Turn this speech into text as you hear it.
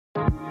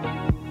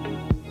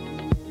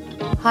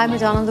Hi,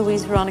 Madonna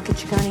Louise Veronica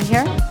Ciccone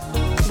here.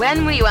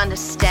 When will you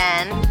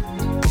understand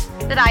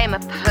that I am a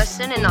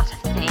person and not a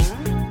thing?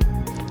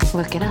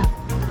 Look it up.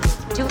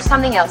 Do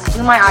something else.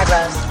 Do my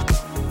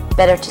eyebrows.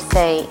 Better to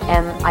say,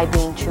 am I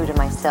being true to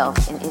myself?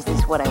 And is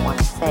this what I want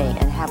to say?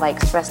 And have I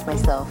expressed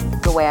myself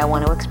the way I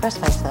want to express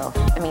myself?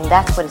 I mean,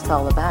 that's what it's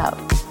all about.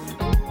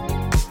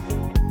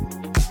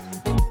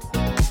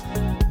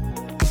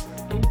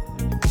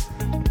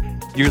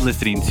 You're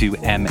listening to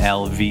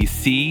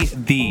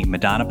MLVC, the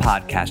Madonna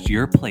Podcast,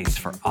 your place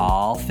for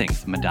all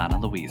things Madonna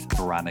Louise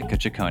Veronica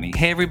Ciccone.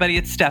 Hey, everybody,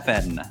 it's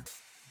Stefan.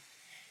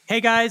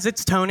 Hey, guys,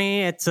 it's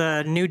Tony. It's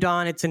a new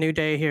dawn. It's a new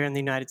day here in the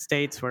United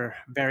States. We're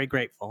very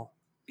grateful.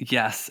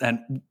 Yes,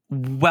 and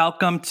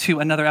welcome to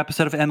another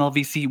episode of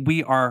MLVC.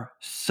 We are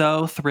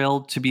so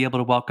thrilled to be able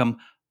to welcome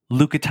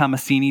Luca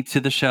Tomasini to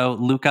the show.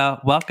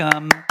 Luca,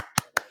 welcome.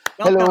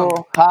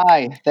 Hello.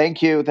 Hi.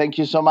 Thank you. Thank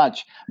you so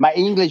much. My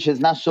English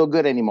is not so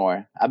good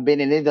anymore. I've been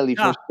in Italy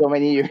for so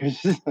many years.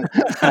 So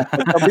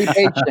be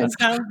patient.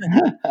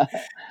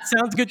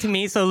 Sounds good to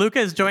me. So Luca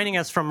is joining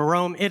us from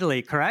Rome,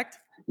 Italy, correct?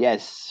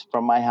 Yes,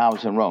 from my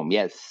house in Rome.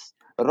 Yes.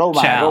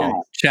 Roma. Ciao.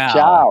 Roma.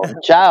 Ciao.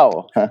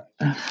 Ciao.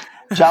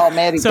 Ciao,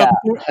 America.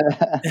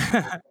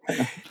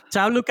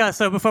 Ciao, Luca.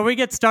 So before we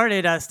get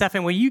started,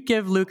 Stefan, will you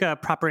give Luca a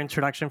proper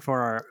introduction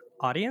for our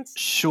audience?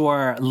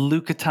 Sure.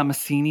 Luca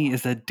Tomasini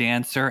is a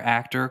dancer,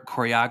 actor,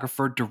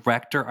 choreographer,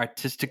 director,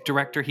 artistic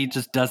director. He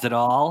just does it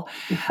all.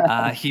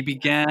 He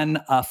began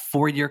a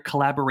 4-year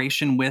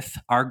collaboration with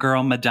our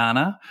girl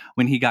Madonna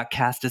when he got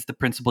cast as the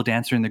principal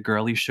dancer in the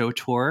Girly Show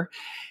tour.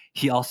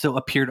 He also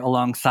appeared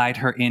alongside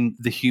her in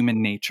the Human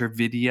Nature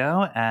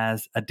video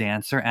as a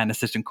dancer and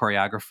assistant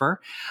choreographer.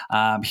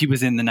 He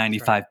was in the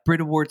 95 Brit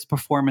Awards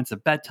performance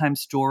of Bedtime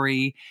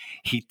Story.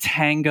 He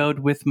tangoed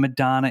with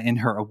Madonna in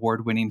her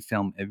award-winning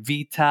film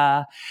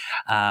Evita.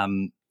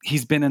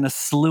 He's been in a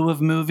slew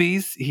of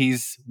movies.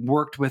 He's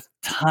worked with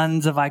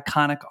tons of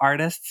iconic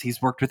artists.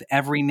 He's worked with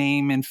every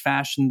name in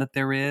fashion that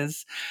there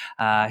is.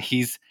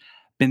 He's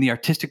been the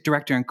artistic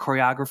director and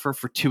choreographer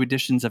for 2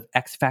 editions of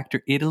X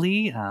Factor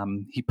Italy.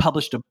 He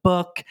published a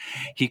book.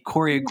 He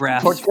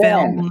choreographed For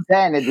films.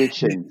 10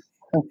 editions.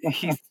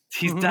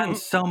 He's done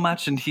so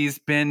much, and he's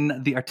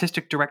been the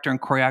artistic director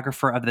and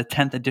choreographer of the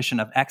 10th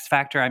edition of X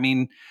Factor. I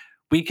mean,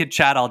 we could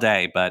chat all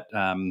day, but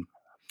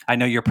I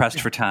know you're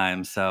pressed for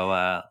time.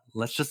 So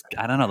let's just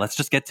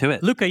get to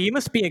it. Luca, you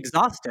must be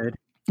exhausted.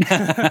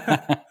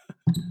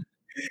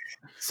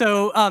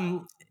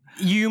 So,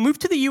 you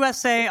moved to the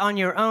USA on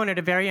your own at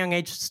a very young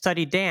age to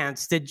study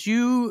dance. Did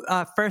you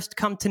first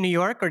come to New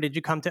York, or did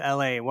you come to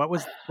LA? What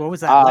was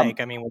that like?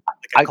 I mean, was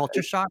it like a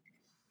culture shock?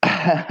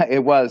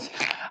 It was.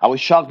 I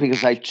was shocked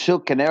because I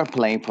took an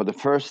airplane for the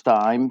first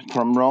time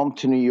from Rome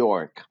to New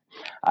York.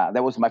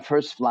 That was my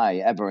first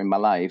flight ever in my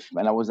life,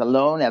 and I was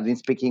alone. I didn't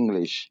speak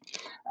English,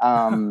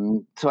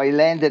 so I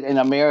landed in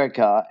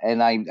America,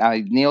 and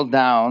I kneeled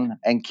down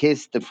and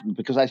kissed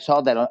because I saw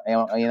that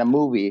in a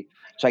movie.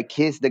 So I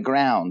kissed the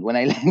ground when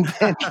I landed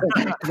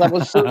because I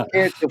was so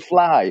scared to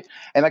fly,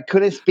 and I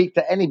couldn't speak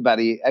to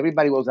anybody.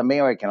 Everybody was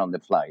American on the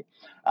flight.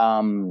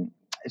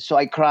 So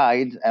I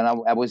cried, and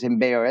I was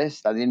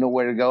embarrassed. I didn't know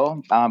where to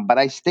go, but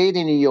I stayed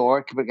in New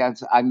York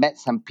because I met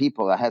some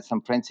people. I had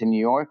some friends in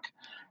New York,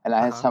 and I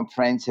had some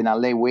friends in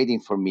LA waiting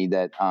for me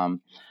that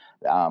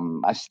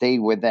I stayed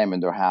with them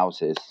in their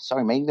houses.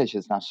 Sorry, my English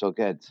is not so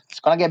good. It's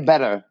going to get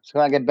better.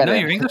 No,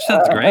 your English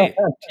sounds great.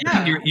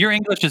 Your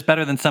English is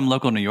better than some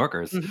local New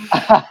Yorkers.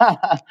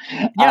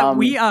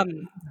 Yeah,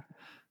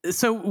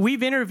 so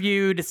we've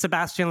interviewed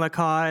Sebastian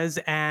Lacaze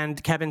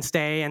and Kevin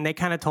Stay, and they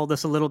kind of told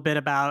us a little bit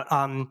about,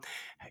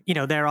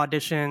 their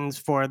auditions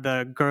for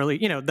the Girly,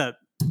 the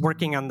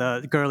working on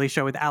the Girly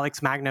Show with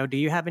Alex Magno. Do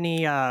you have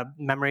any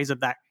memories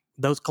of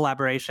those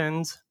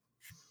collaborations?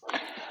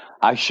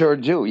 I sure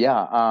do,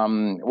 yeah.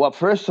 Well,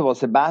 first of all,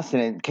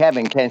 Sebastian and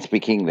Kevin can't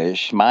speak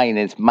English. Mine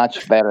is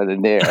much better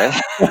than theirs.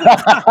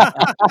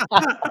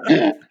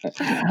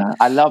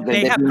 I love them.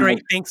 They have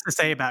great things to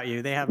say about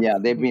you.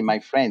 They've been my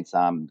friends.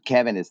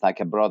 Kevin is like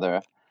a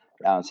brother.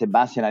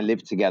 Sebastian and I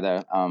live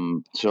together.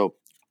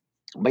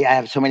 But I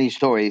have so many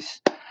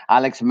stories.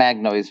 Alex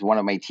Magno is one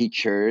of my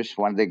teachers,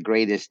 one of the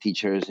greatest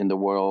teachers in the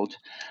world.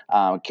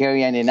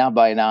 Carrie Ann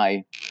Inaba and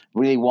I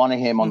really wanted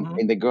him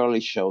in the Girly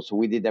Show, so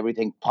we did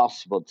everything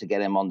possible to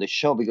get him on the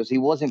show because he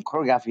wasn't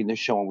choreographing the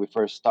show when we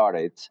first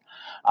started.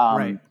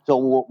 So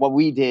what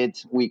we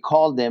did, we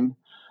called him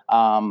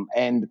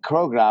and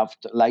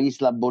choreographed La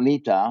Isla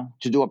Bonita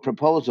to do a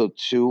proposal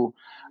to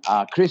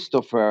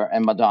Christopher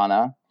and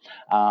Madonna.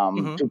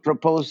 To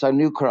propose a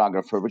new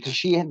choreographer because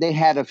they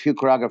had a few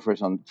choreographers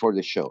for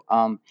the show.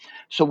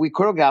 So we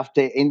choreographed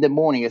it in the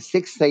morning at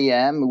 6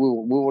 a.m.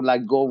 We would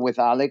like go with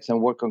Alex and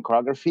work on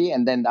choreography,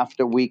 and then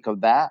after a week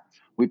of that,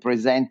 we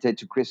presented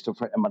to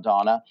Christopher and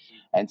Madonna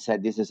and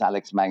said, "This is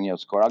Alex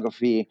Magno's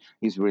choreography.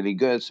 He's really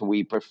good." So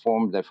we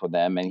performed it for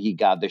them, and he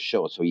got the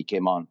show. So he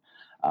came on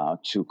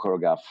to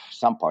choreograph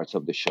some parts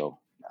of the show.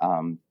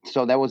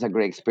 So that was a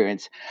great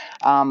experience.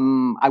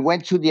 I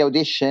went to the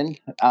audition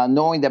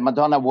knowing that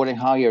Madonna wouldn't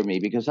hire me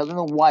because I don't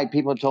know why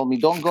people told me,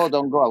 don't go,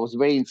 don't go. I was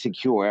very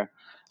insecure.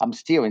 I'm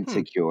still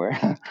Hmm. insecure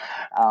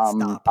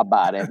Stop.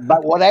 about it.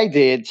 But what I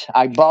did,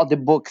 I bought the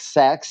book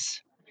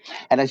Sex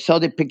and I saw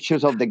the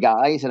pictures of the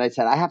guys and I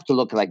said, I have to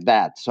look like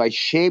that. So I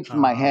shaved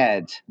my Oh.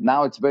 head.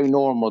 Now it's very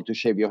normal to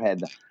shave your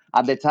head.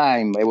 At the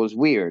time, it was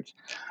weird.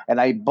 And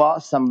I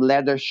bought some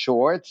leather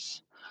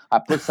shorts. I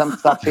put some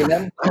stuff in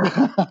them.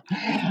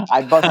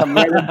 I bought some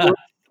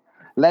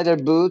leather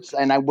boots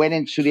and I went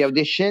into the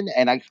audition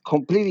and I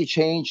completely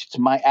changed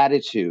my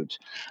attitude.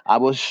 I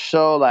was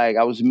so like,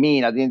 I was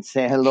mean. I didn't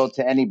say hello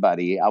to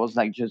anybody. I was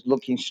like just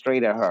looking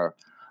straight at her.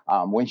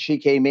 When she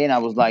came in, I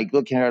was like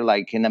looking at her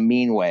like in a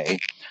mean way.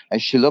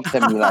 And she looked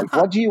at me like,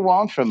 what do you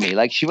want from me?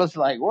 Like she was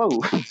like,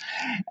 whoa.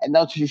 And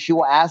now she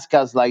will ask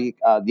us like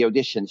the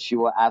audition, she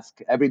will ask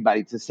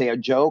everybody to say a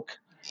joke.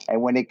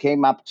 And when it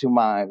came up to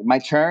my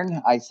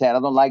turn, I said, I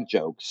don't like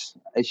jokes.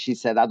 And she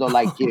said, I don't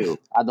like you.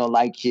 I don't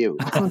like you.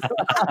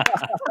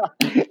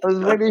 It was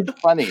really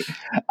funny.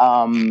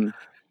 Um,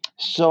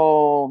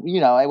 so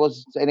it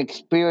was an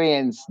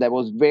experience that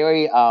was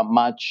very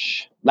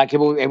much like it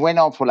went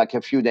on for like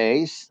a few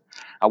days.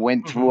 I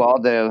went through Mhm.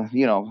 all the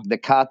the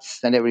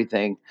cuts and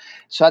everything.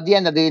 So at the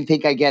end I didn't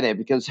think I get it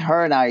because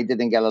her and I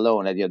didn't get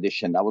alone at the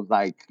audition. I was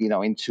like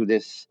into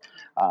this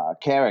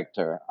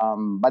character,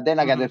 but then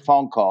I got a Mhm.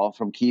 phone call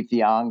from Keith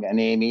Young and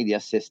Amy, the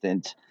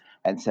assistant,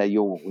 and said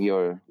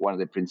you're one of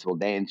the principal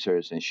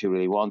dancers and she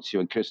really wants you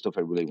and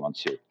Christopher really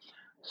wants you.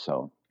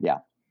 So yeah.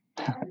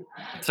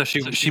 So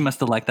she must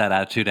have liked that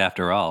attitude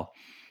after all.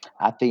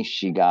 I think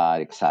she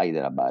got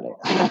excited about it.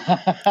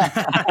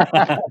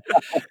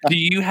 Do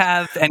you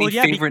have Well,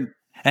 yeah.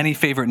 any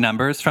favorite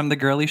numbers from the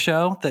girly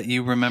show that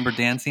you remember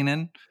dancing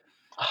in?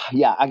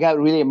 Yeah, I got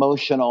really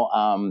emotional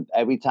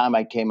every time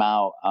I came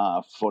out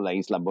for La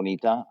Isla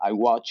Bonita.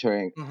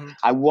 Mhm.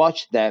 I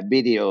watched that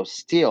video,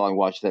 still I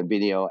watch that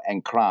video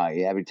and cry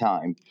every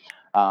time.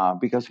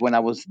 Because when I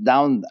was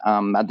down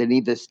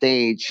underneath the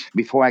stage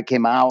before I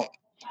came out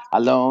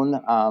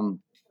alone,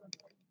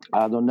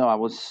 I don't know, I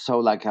was so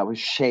like, I was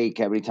shake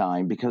every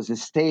time because the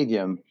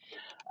stadium,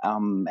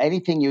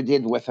 anything you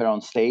did with her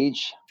on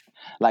stage,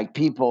 like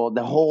people,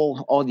 the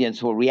whole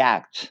audience will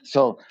react.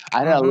 So I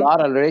had a Mhm.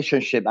 lot of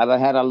relationship. I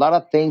had a lot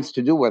of things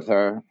to do with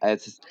her.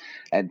 It's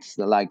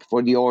like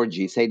for the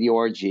orgy, say the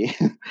orgy.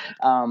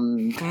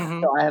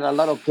 Mhm. So I had a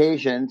lot of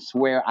occasions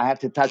where I had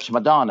to touch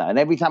Madonna, and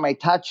every time I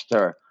touched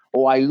her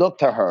or I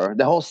looked at her,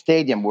 the whole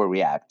stadium will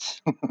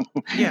react.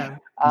 Yeah.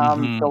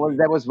 Hmm. So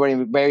that was very,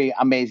 very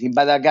amazing.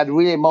 But I got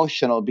really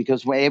emotional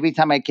because every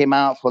time I came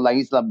out for La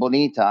Isla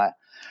Bonita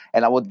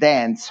and I would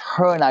dance,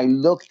 her and I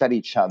looked at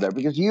each other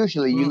because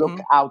usually you look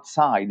Mhm.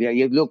 outside, yeah,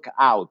 you look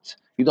out,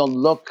 you don't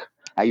look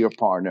at your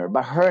partner.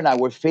 But her and I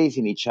were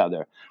facing each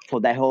other for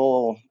that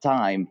whole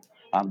time,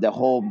 the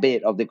whole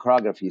bit of the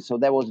choreography. So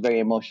that was very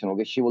emotional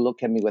because she would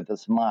look at me with a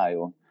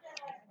smile.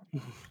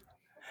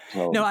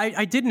 No, So,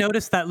 I did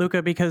notice that,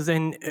 Luca, because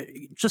in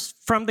just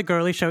from the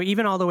girly show,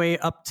 even all the way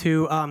up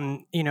to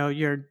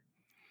your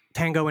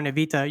Tango and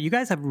Evita, you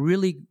guys have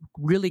really,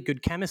 really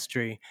good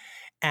chemistry.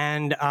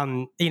 And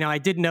I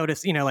did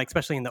notice, like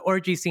especially in the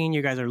orgy scene,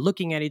 you guys are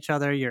looking at each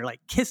other, you're like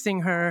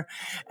kissing her,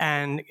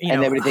 and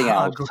and everything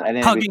else, and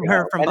hugging everything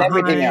her else, from and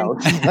everything behind,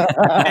 else.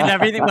 and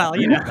everything. Well,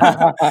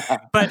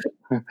 but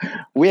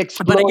We yeah,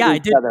 explode I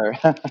each did. other.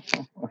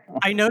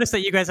 I noticed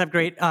that you guys have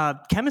great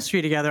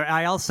chemistry together.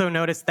 I also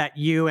noticed that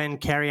you and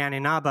Carrie Ann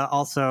Inaba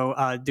also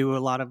do a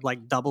lot of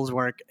like doubles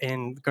work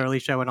in Girly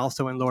Show and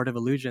also in Lord of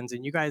Illusions,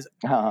 and you guys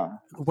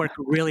work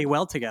really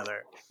well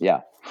together.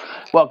 Yeah.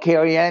 Well,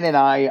 Carrie Ann and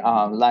I,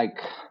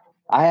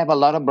 I have a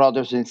lot of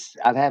brothers and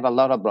I have a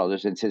lot of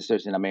brothers and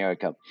sisters in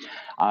America.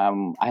 I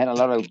had a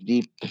lot of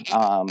deep,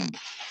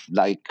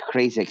 like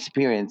crazy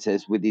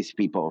experiences with these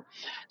people.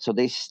 So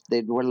they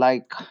were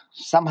like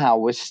somehow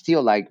we're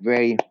still like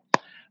very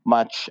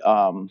much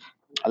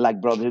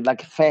like brothers,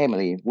 like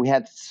family. We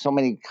had so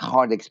many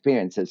hard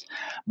experiences,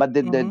 but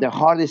Hmm. the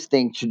hardest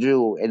thing to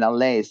do in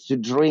LA is to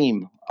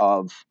dream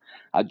of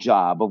a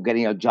job, of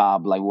getting a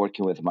job like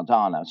working with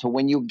Madonna. So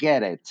when you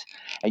get it,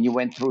 and you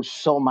went through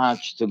so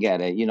much to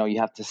get it, you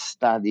have to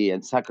study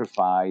and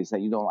sacrifice.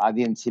 And I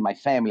didn't see my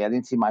family. I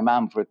didn't see my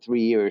mom for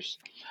 3 years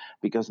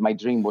because my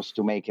dream was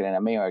to make it in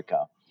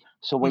America.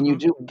 So when you Hmm.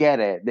 do get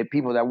it, the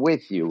people that are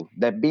with you,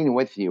 that been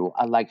with you,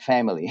 are like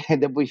family.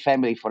 They'll be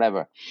family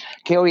forever.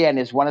 Carrie Ann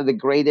is one of the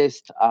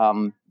greatest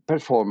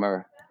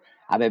performer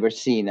I've ever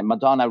seen, and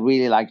Madonna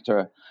really liked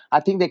her. I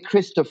think that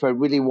Christopher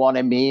really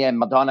wanted me, and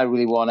Madonna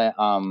really wanted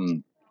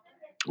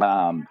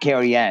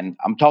Carrie Ann.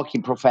 I'm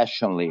talking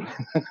professionally.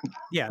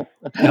 Yeah,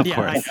 Of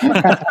yeah, I course. know.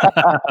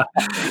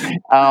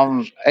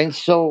 And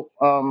so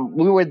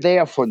we were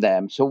there for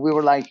them. So we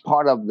were like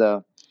part of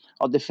the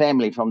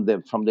family from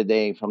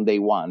day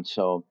one.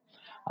 So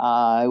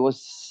it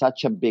was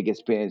such a big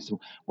experience.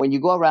 When you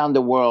go around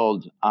the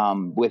world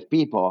with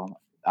people,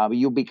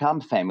 you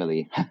become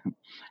family.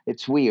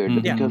 It's weird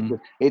Yeah. because Mhm.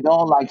 it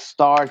all like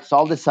starts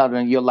all of a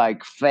sudden. You're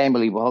like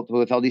family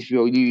with all these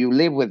people. You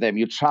live with them,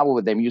 you travel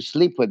with them, you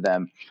sleep with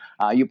them,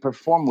 you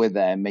perform with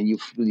them, and you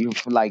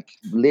like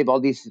live all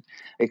these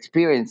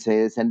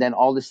experiences, and then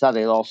all of a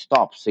sudden it all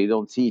stops, so you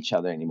don't see each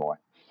other anymore.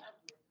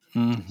 So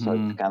it's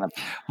Mhm. kind of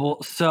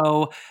Well,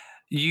 so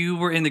you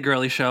were in the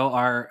Girly Show.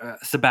 Our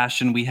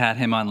Sebastian, we had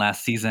him on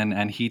last season,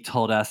 and he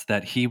told us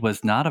that he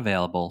was not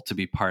available to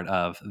be part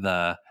of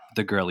the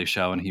Girly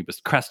Show, and he was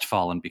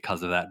crestfallen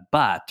because of that.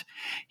 But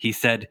he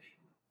said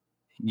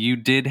you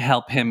did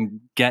help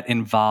him get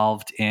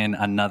involved in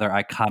another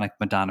iconic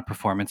Madonna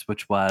performance,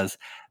 which was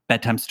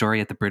Bedtime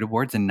Story at the Brit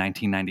Awards in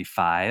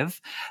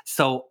 1995.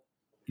 So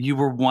you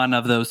were one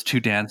of those two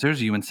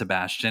dancers, you and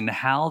Sebastian.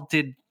 How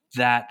did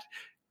that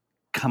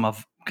come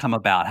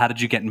about? How did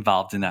you get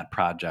involved in that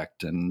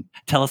project? And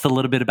tell us a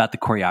little bit about the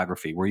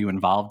choreography. Were you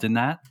involved in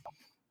that?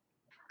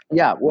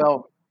 yeah.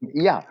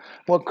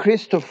 Well,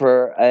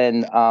 Christopher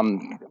and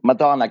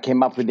Madonna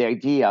came up with the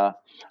idea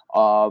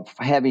of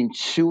having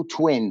two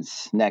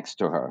twins next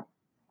to her.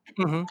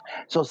 Hmm.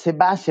 So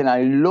Sebastian and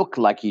I looked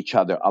like each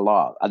other a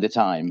lot at the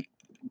time.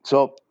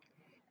 So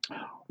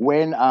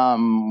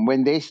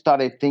when they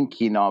started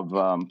thinking of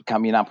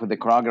coming up with the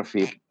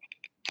choreography,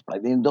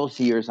 like in those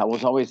years, I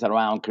was always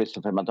around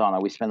Christopher and Madonna.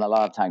 We spent a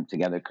lot of time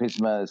together,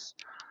 Christmas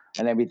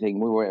and everything.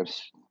 We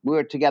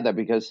were together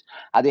because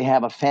I didn't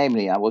have a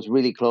family. I was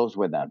really close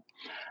with them.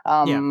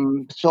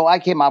 Yeah. So I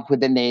came up with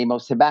the name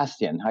of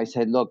Sebastian. I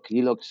said, "Look,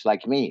 he looks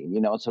like me,"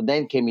 you know. So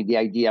then came me the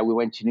idea. We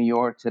went to New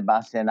York.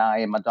 Sebastian and I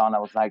and Madonna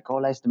was like, "Oh,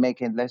 let's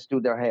do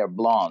their hair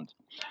blonde."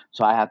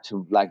 So I had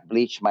to like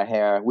bleach my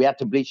hair. We had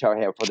to bleach our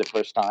hair for the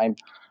first time.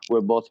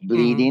 We're both Hmm.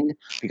 bleeding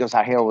because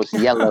our hair was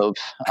yellow.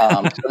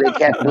 So they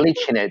kept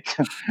bleaching it.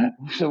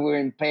 So we're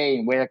in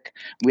pain.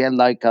 We had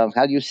like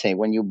how do you say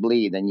when you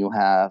bleed and you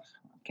have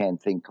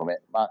can't think of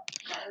it, but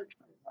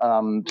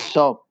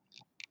so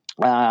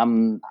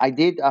I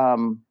did.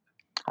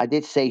 I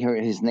did say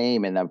his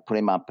name and I put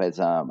him up as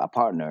a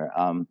partner.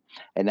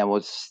 And that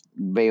was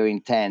very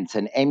intense.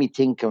 And Amy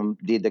Tinkham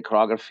did the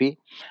choreography.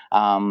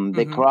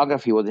 The Hmm.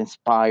 choreography was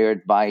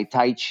inspired by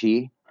Tai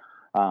Chi.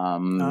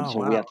 Oh, So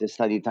we wow. had to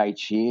study Tai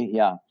Chi.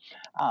 Yeah.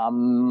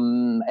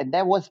 And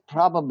that was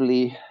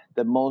probably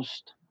the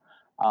most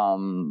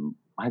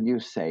how do you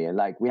say it?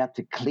 Like we had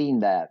to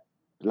clean that.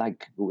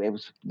 Like it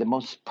was the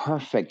most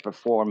perfect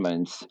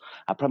performance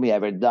I probably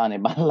ever done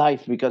in my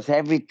life because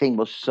everything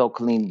was so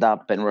cleaned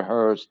up and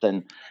rehearsed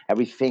and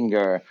every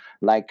finger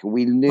like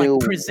we Like knew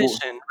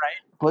precision, right?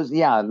 was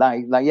yeah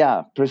like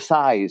yeah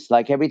precise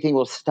like everything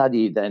was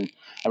studied and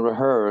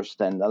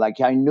rehearsed and like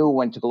I knew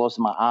when to close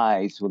my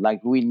eyes like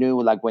we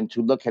knew like when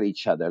to look at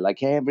each other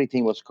like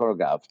everything was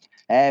choreographed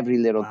every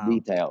little Wow.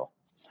 detail.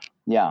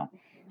 Yeah,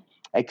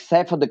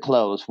 except for the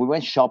clothes. We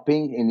went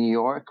shopping in New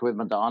York with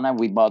Madonna.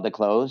 We bought the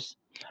clothes.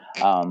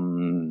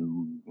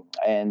 Um,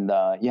 and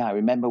yeah, I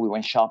remember we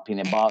went shopping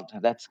and bought.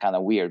 That's kind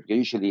of weird.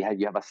 Usually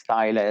you have a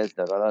stylist.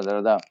 Da, da, da,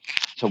 da, da.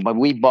 So, but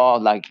we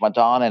bought like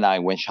Madonna and I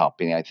went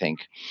shopping, I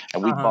think,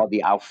 and we Uh-huh. bought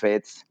the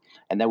outfits.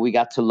 And then we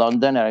got to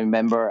London, and I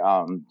remember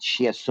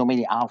she has so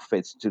many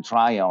outfits to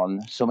try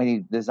on, so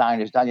many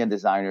designers, Italian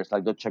designers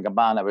like Dolce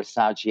Gabbana,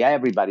 Versace,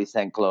 everybody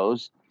sent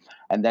clothes.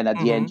 And then at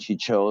the end, Hmm. she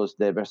chose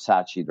the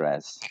Versace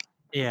dress.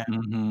 Yeah.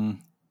 Mm-hmm.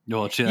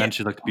 Well, Yeah.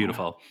 she looked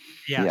beautiful.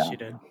 Yeah, Yeah. she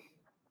did.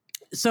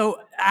 So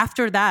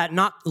after that,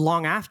 not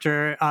long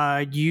after,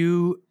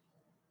 you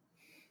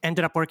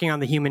ended up working on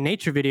the Human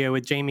Nature video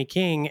with Jamie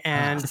King, Ah,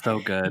 and so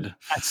good.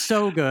 that's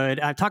so good.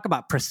 Talk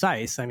about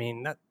precise. I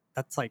mean,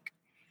 that's like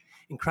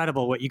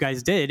incredible what you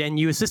guys did, and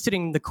you assisted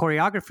in the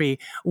choreography.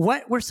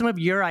 What were some of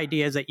your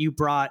ideas that you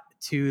brought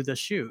to the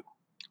shoot?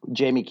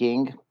 Jamie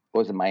King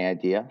wasn't my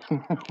idea.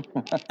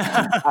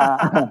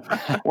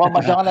 Well,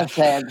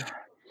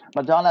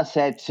 Madonna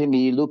said to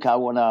me, "Look, I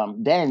want to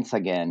dance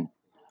again.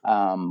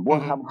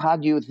 Hmm. How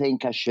do you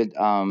think I should?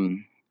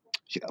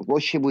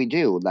 What should we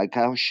do? Like,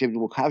 how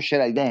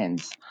should I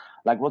dance?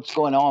 Like, what's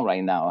going on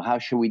right now? How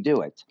should we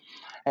do it?"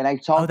 And I Oh,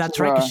 talked to that's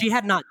right, because her. she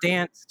had not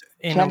danced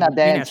in a, China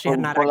danced she had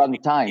not for a long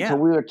actually. time. So Yeah.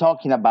 we were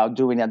talking about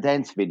doing a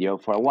dance video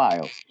for a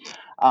while.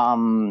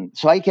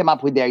 So I came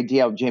up with the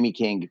idea of Jamie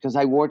King because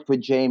I worked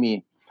with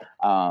Jamie.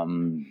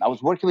 I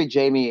was working with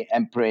Jamie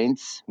and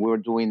Prince. We were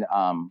doing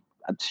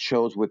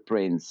shows with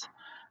Prince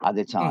at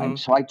the time. Hmm.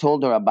 So I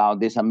told her about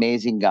this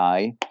amazing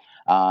guy.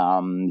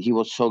 He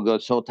was so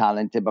good, so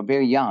talented, but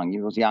very young. He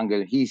was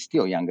younger. He's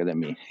still younger than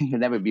me. He'll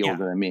never be Yeah.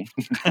 older than me.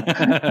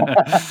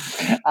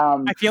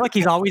 um, I feel like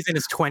he's always in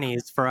his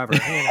 20s forever.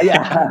 You know.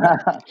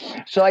 yeah.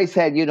 So I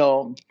said,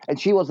 and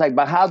she was like,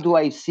 but how do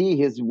I see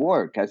his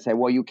work? I said,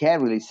 well, you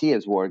can't really see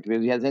his work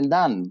because he hasn't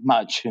done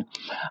much.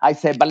 I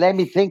said, but let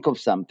me think of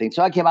something.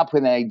 So I came up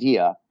with an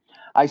idea.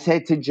 I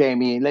said to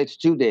Jamie, let's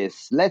do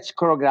this. Let's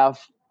choreograph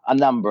a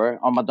number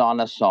on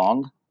Madonna's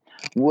song.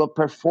 We'll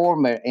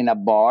perform it in a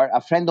bar.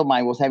 A friend of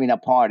mine was having a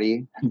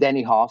party.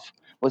 Danny Hoff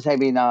was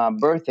having a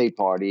birthday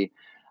party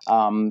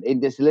in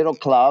this little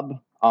club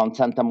on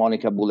Santa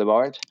Monica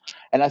Boulevard.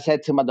 And I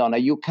said to Madonna,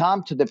 you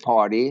come to the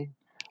party.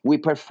 We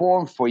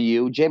perform for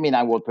you. Jamie and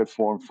I will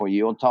perform for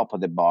you on top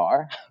of the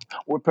bar.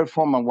 We'll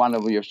perform on one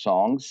of your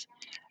songs,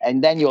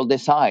 and then you'll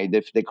decide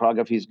if the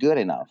choreography is good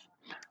enough.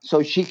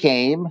 So she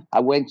came. I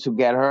went to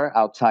get her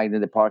outside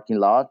in the parking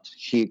lot.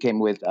 She came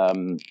with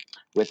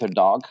her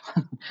dog.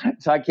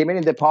 So I came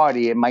in the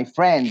party, and my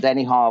friend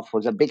Danny Hoff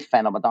was a big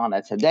fan of Madonna.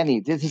 I said, Danny,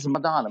 this is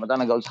Madonna.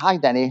 Madonna goes, hi,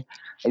 Danny,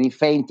 and he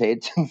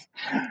fainted.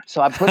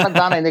 So I put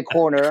Madonna in the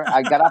corner.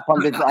 I got up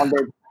on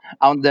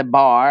the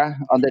bar,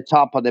 on the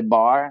top of the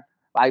bar.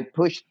 I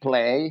pushed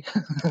play,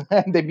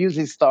 and the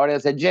music started. I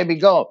said, Jamie,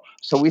 go.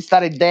 So we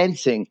started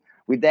dancing.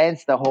 We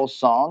danced the whole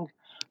song.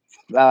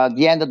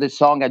 The end of the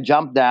song, I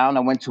jumped down.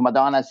 I went to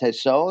Madonna, said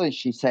so, and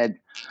she said,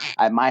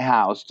 "At my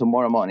house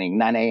tomorrow morning,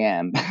 9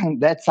 a.m."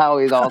 That's how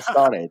it all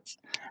started.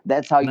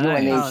 That's how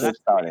Human Oh, Nice. Nature that's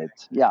started.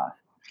 Yeah.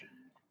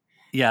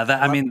 Yeah, I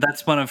that I love. mean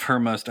that's one of her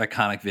most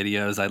iconic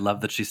videos. I love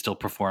that she still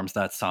performs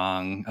that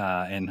song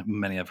in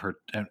many of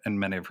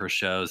her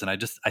shows. And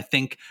I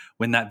think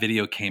when that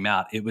video came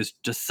out, it was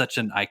just such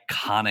an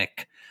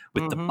iconic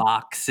with the Mm-hmm.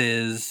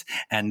 boxes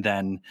and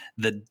then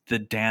the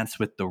dance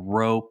with the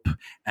rope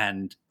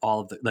and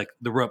all of the like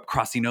the rope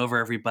crossing over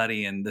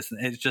everybody and this.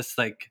 It's just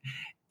like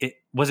it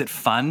was it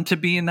fun to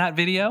be in that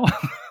video?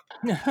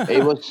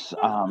 It was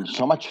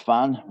so much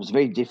fun. It was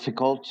very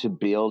difficult to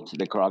build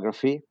the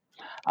choreography.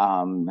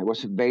 It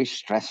was very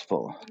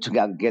stressful to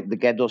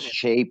get those Yeah.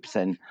 shapes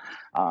and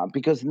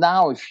because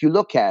now if you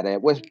look at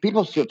it, well,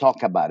 people still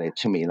talk about it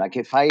to me. Like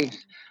if I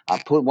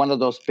put one of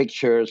those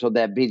pictures or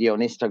that video on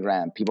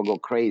Instagram, people go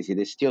crazy.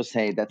 They still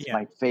say that's Yeah.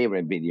 my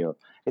favorite video.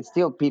 It's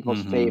still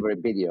people's Hmm. favorite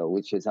video,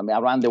 which is I mean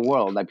around the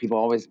world. Like people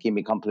always give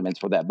me compliments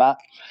for that, but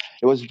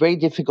it was very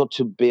difficult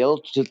to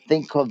build to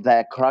think of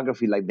that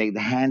choreography like the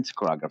hands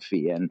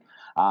choreography and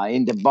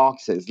in the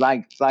boxes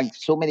like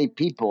so many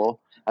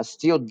people are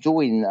still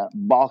doing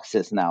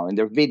boxes now in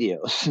their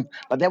videos.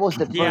 But that was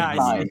the Yeah, first I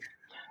Hmm. see.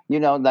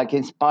 time, like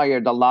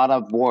inspired a lot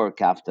of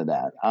work after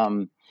that.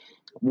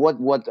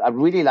 What I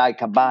really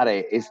like about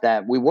it is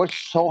that we worked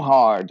so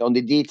hard on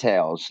the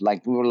details.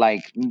 Like we were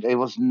like it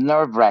was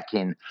nerve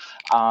wracking,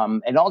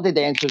 and all the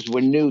dancers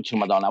were new to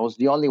Madonna. I was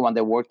the only one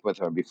that worked with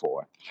her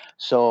before,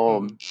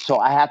 so Mhm. so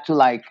I had to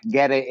like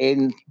get it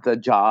in the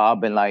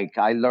job, and like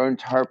I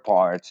learned her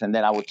parts, and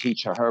then I would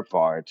teach her her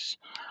parts.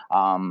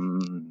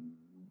 Um,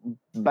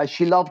 but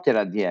she loved it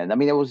at the end. I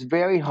mean, it was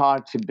very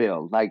hard to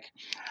build, like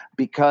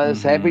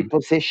because every Hmm.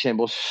 position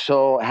was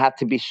so had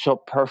to be so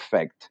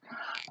perfect.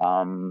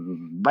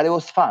 But it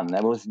was fun.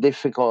 It was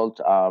difficult,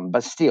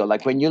 but still,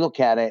 like when you look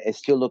at it, it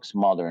still looks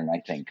modern. I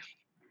think.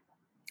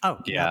 Oh,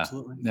 Yeah,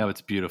 absolutely. no,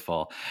 it's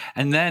beautiful.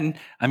 And then,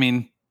 I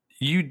mean,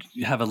 you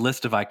have a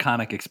list of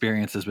iconic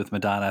experiences with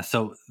Madonna.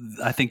 So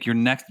I think your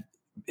next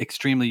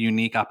extremely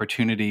unique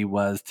opportunity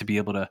was to be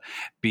able to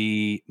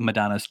be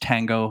Madonna's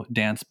tango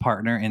dance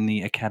partner in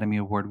the Academy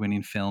Award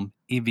winning film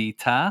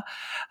Evita.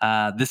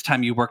 This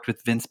time you worked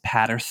with Vince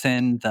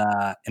Patterson,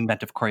 the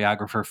inventive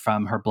choreographer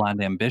from her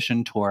Blonde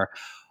Ambition tour.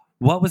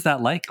 What was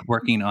that like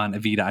working on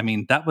Evita? I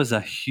mean, that was a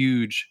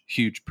huge,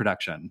 huge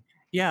production.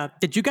 Yeah.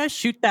 Did you guys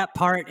shoot that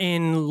part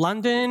in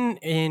London,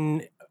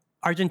 in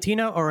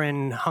Argentina, or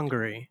in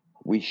Hungary?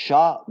 We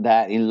shot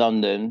that in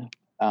London,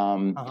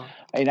 um, Uh-huh.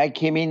 and I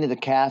came into the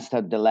cast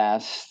at the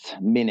last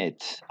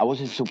minute. I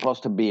wasn't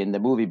supposed to be in the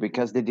movie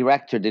because the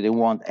director didn't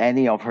want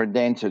any of her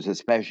dancers,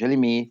 especially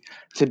me,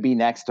 to be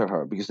next to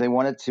her because they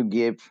wanted to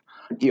give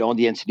the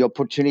audience the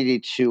opportunity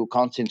to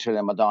concentrate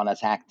on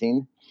Madonna's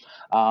acting.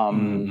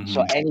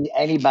 So Mm-hmm.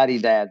 anybody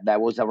that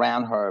was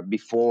around her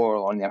before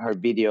on her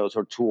videos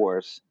or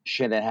tours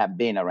shouldn't have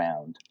been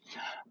around.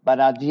 But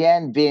at the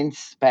end,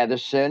 Vince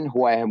Patterson,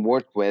 who I have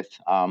worked with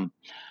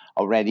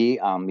already,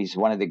 he's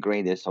one of the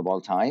greatest of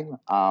all time,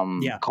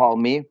 Yeah. called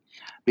me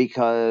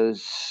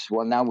because,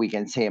 well, now we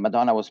can say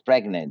Madonna was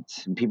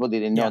pregnant. People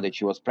didn't know Yeah. that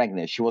she was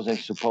pregnant. She wasn't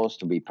supposed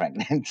to be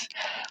pregnant.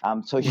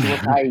 So she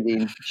was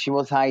hiding. She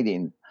was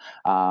hiding.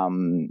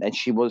 And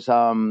she was,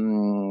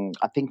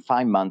 I think,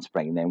 5 months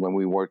pregnant when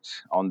we worked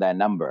on that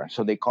number.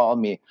 So they called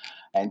me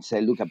and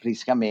said, Luca,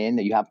 please come in.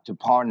 You have to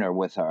partner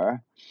with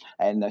her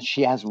and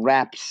she has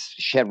wraps.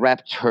 She had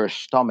wrapped her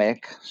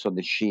stomach so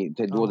that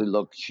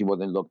Oh, she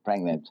wouldn't look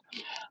pregnant.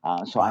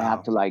 So I had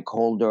wow. to like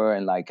hold her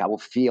and like I will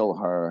feel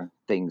her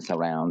things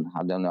around.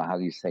 I don't know how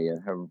you say it.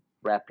 Her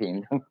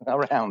wrapping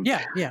around. Yeah.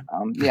 Yeah.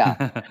 Yeah.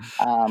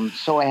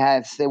 So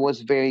it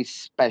was very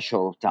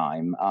special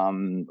time.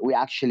 We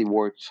actually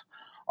worked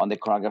on the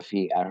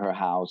choreography at her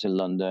house in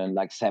London,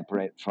 like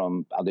separate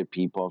from other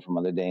people, from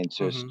other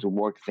dancers, Hmm. to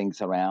work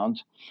things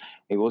around.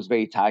 It was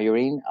very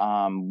tiring.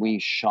 We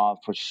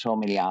shot for so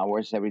many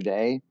hours every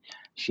day.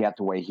 She had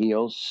to wear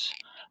heels.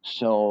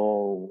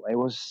 So it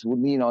was,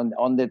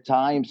 on the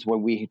times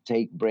when we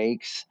take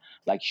breaks,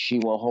 like she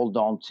will hold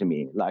on to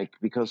me, like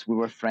because we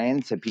were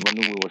friends and people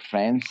knew we were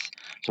friends.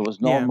 So it was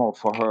Yeah. normal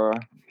for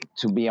her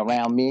to be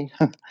around me.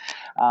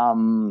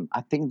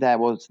 I think that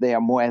was there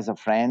more as a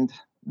friend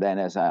than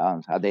as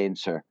a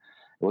dancer.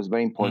 It was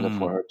very important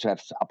for Mm. her to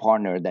have a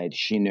partner that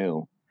she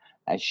knew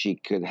and she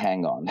could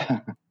hang on.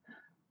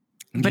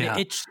 but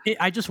Yeah.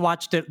 I just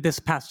watched it this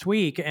past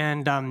week,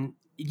 and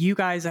you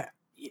guys,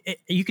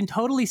 you can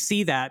totally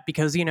see that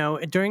because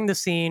during the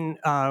scene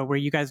where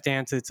you guys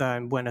dance, it's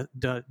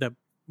the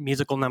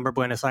musical number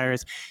Buenos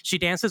Aires. She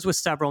dances with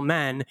several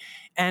men,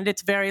 and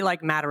it's very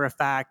like matter of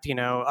fact,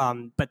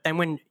 But then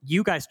when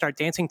you guys start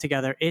dancing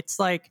together, it's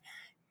like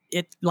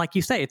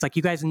you say, it's like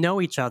you guys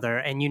know each other,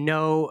 and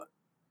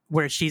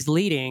where she's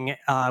leading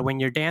when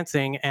you're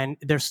dancing, and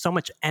there's so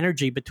much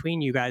energy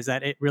between you guys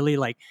that it really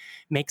like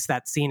makes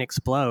that scene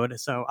explode.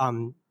 So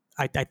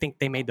I think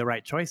they made the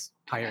right choice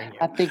hiring you.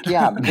 I think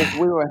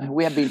because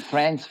we have been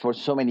friends for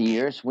so many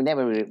years. We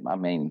never really, I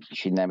mean,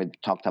 she never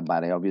talked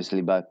about it,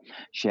 obviously, but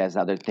she has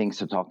other things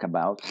to talk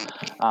about.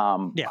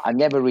 Yeah. I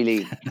never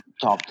really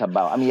talked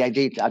about. I mean,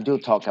 I do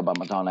talk about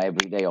Madonna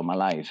every day of my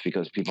life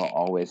because people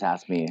always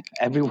ask me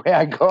everywhere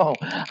I go,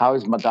 "How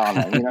is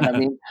Madonna?" You know what I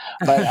mean?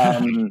 But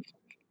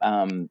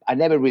I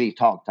never really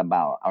talked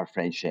about our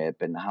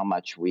friendship and how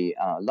much we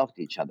loved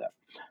each other.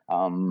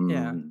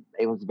 Yeah.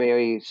 It was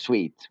very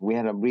sweet. We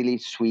had a really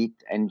sweet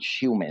and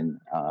human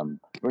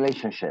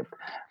relationship.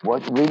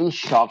 What really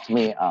shocked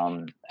me,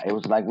 it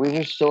was like we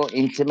were so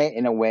intimate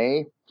in a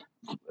way,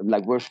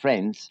 like we're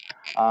friends.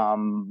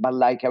 But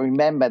like I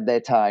remember at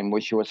that time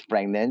when she was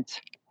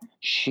pregnant,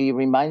 she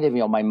reminded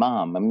me of my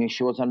mom. I mean,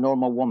 she was a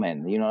normal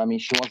woman. You know what I mean?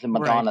 She wasn't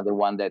Right. Madonna, the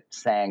one that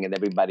sang and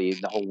everybody,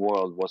 the whole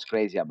world was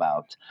crazy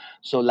about.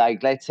 So,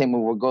 like, let's say we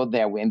would go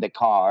there in the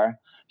car.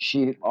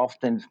 She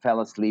often fell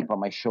asleep on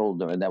my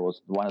shoulder, and that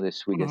was one of the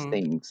sweetest Mhm.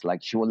 things.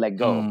 Like she would let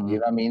go. You Mm. know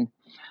what I mean?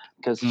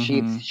 Because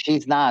Hmm.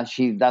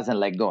 she doesn't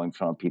let go in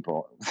front of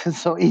people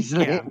so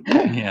easily.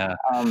 Yeah. Yeah.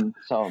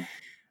 So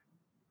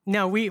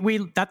No, we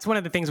that's one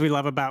of the things we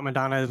love about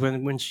Madonna is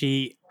when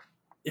she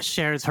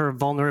shares her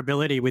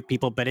vulnerability with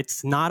people, but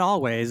it's not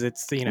always.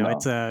 It's no,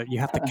 it's you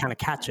have to kind of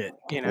catch it.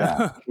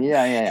 yeah,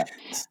 yeah.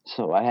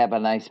 So I have a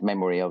nice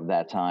memory of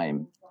that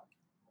time.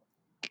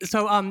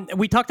 So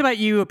we talked about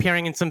you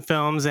appearing in some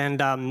films,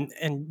 and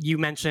you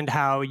mentioned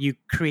how you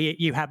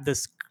have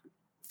this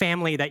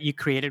family that you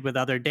created with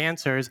other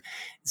dancers.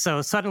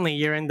 So suddenly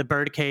you're in the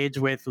Birdcage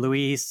with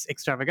Luis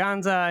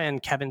Extravaganza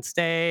and Kevin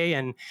Stay,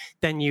 and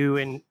then you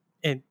in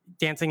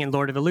dancing in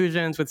Lord of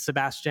Illusions with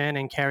Sebastian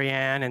and Carrie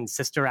Ann, and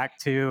Sister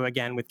Act 2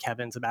 again with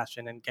Kevin,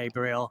 Sebastian, and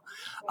Gabriel.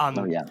 Oh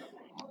Um, yeah.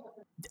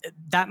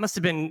 that must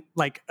have been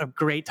like a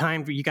great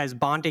time for you guys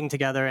bonding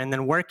together and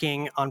then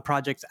working on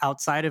projects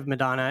outside of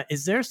Madonna.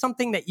 Is there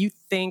something that you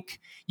think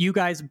you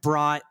guys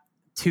brought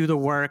to the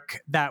work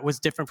that was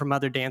different from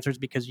other dancers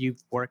because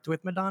you've worked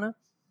with Madonna?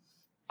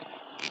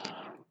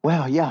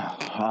 Well, yeah.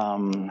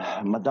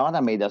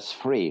 Madonna made us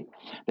free.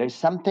 There's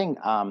something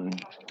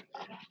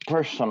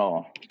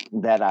personal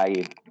that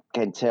I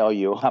can tell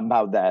you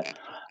about that.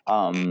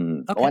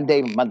 Okay. One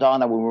day,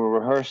 Madonna, we were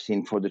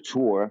rehearsing for the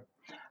tour.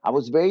 I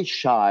was very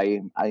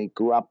shy. I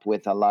grew up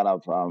with a lot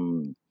of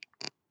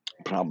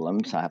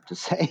problems, I have to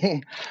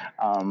say.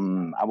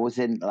 I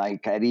wasn't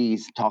like at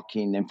ease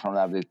talking in front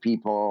of other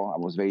people. I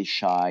was very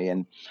shy,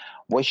 and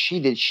what she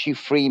did, she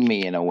freed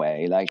me in a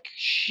way. Like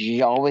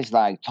she always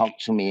like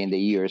talked to me in the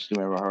ears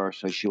during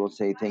rehearsal. She would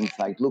say things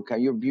like, "Luca,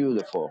 you're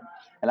beautiful,"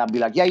 and I'd be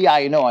like, "Yeah, yeah,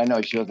 I know, I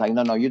know." She was like,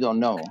 "No, no, you don't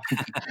know.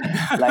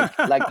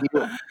 Like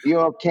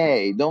you're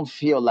okay. Don't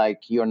feel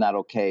like you're not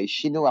okay."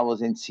 She knew I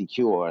was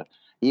insecure,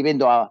 even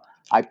though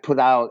I put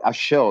out a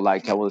show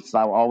like I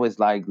always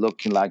like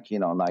looking like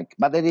like,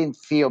 but I didn't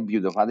feel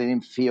beautiful. I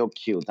didn't feel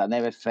cute. I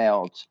never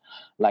felt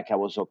like I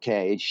was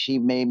okay. She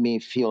made me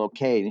feel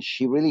okay, and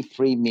she really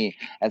freed me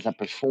as a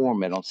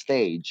performer on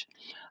stage.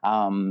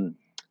 Um,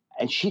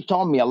 and she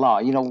taught me a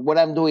lot. You know what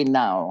I'm doing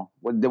now,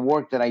 with the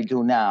work that I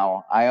do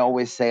now. I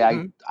always say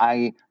Mhm.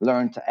 I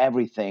learned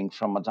everything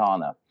from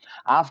Madonna.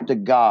 After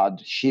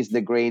God, she's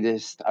the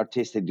greatest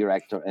artistic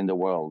director in the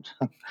world.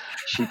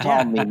 She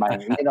taught me Yeah. my,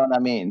 you know what I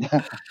mean.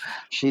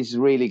 She's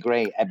really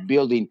great at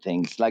building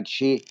things. Like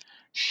she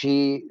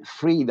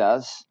freed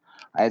us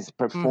as Hmm.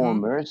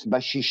 performers,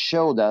 but she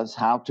showed us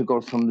how to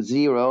go from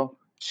 0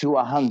 to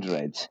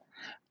 100,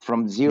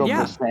 from zero Yeah.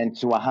 Mm. percent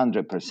to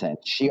 100%.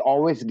 She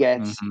always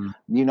gets,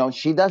 Hmm.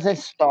 she doesn't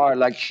start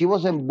like she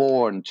wasn't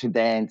born to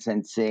dance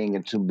and sing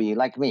and to be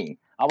like me.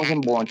 I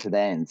wasn't born to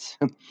dance.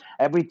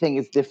 Everything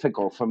is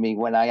difficult for me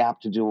when I have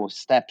to do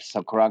steps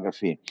of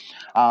choreography.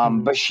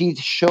 Mm. But she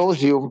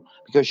shows you,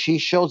 because she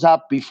shows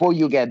up before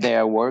you get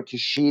there work.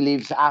 She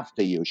leaves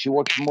after you. She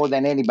works more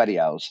than anybody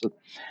else.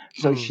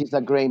 So Mm. she's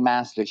a great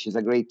master. She's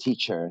a great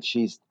teacher.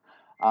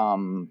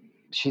 Um,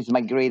 she's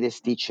my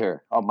greatest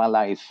teacher of my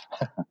life.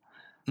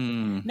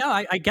 Mm. No,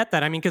 I get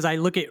that. I mean, because I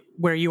look at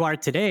where you are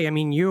today. I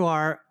mean, you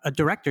are a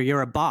director,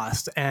 you're a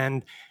boss,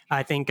 and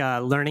I think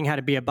learning how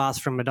to be a boss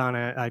from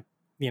Madonna,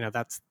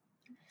 that's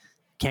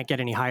can't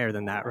get any higher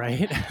than that,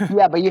 right?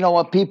 Yeah, but you know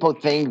what? People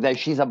think that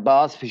she's a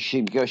boss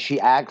because she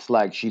acts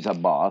like she's a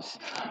boss.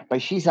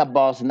 But she's a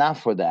boss not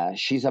for that.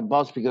 She's a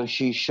boss because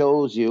she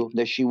shows you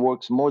that she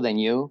works more than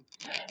you.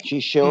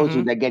 She shows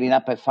you Hmm. that getting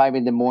up at 5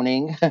 in the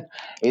morning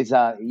is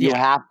you Yeah.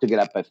 have to get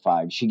up at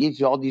 5. She gives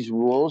you all these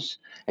rules,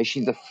 and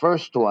she's the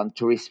first one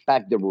to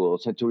respect the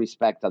rules and to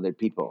respect other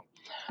people.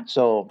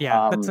 So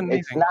Yeah, that's it's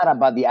amazing. not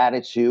about the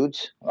attitude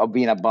of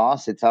being a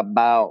boss. It's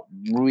about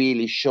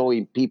really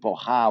showing people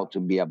how to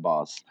be a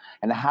boss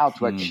and how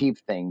to Mm.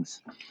 achieve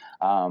things.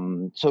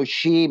 So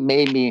she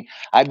made me.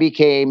 I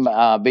became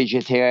a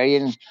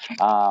vegetarian.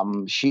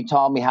 She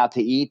taught me how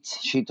to eat.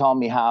 She taught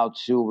me how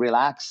to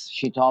relax.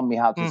 She taught me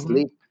how to Hmm.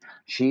 sleep.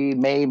 She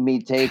made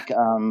me take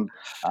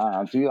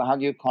how do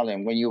you call it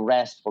when you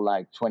rest for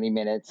like 20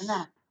 minutes?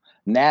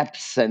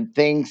 Naps and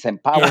things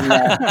and power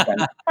naps Yeah.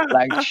 and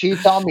like she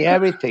taught me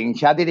everything.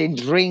 I didn't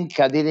drink.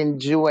 I didn't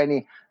do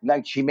any.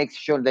 Like she makes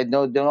sure that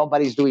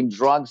nobody's doing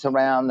drugs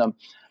around them.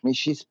 I mean,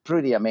 she's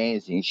pretty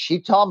amazing. She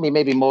taught me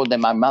maybe more than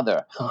my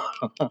mother.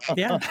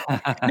 Yeah.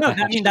 No,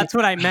 I mean she that's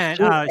what I meant.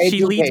 she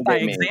She leads by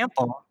educated me.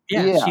 example.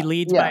 Yeah, she Yeah,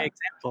 leads by yeah,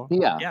 example.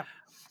 yeah. Yeah.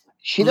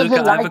 She Luca,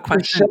 doesn't I have like a to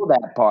question. show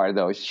that part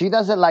though. She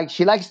doesn't like.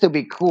 She likes to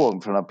be cool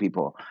in front of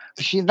people.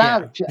 She's Yeah.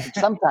 not.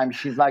 Sometimes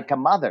she's like a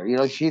mother.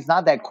 She's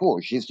not that cool.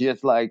 She's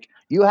just like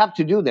you have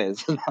to do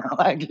this.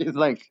 Like it's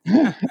like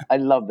I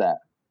love that.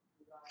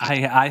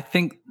 I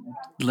think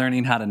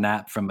learning how to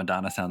nap from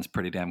Madonna sounds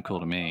pretty damn cool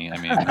to me. I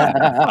mean,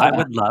 I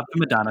would love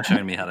Madonna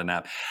showing me how to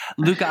nap.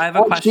 Luca, I have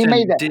a Well, she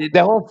made question. Did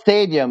the whole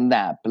stadium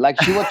nap. Like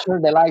she would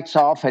turn the lights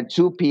off at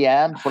 2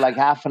 p.m. for like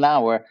half an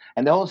hour,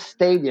 and the whole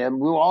stadium,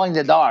 we were all in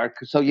the dark,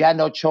 so you had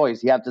no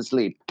choice. You have to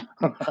sleep.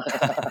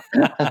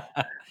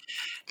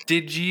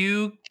 did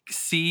you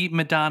see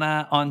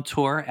Madonna on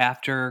tour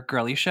after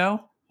Girly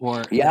Show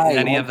or Yeah,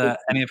 any of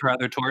her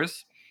other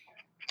tours?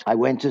 I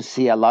went to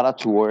see a lot of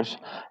tours.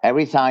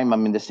 Every time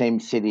I'm in the same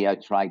city, I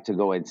try to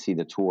go and see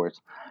the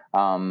tours.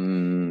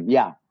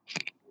 Yeah,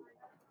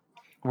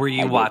 Were I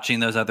you did. watching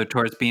those other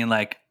tours being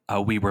like,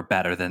 "Oh, we were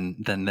better than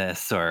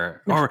this,"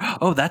 or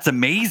 "Oh, that's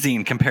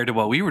amazing compared to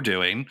what we were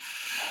doing"?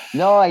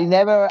 No, I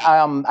never.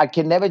 I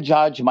can never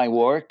judge my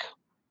work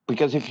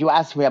because if you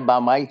ask me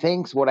about my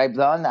things, what I've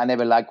done, I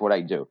never like what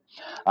I do.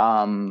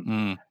 Um,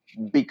 Mm,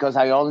 because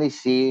I only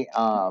see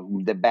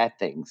the bad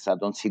things. I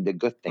don't see the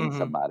good things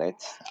Hmm. about it.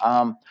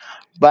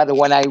 But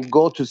when I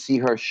go to see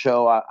her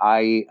show,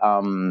 I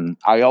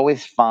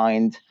always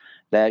find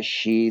that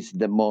she's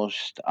the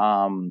most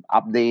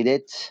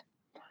updated.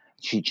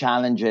 She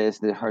challenges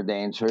her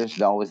dancers.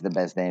 They're always the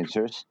best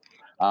dancers.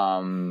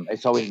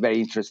 It's always very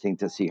interesting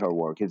to see her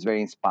work. It's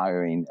very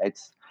inspiring.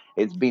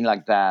 It's been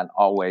like that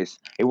always.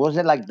 It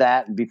wasn't like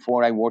that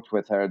before I worked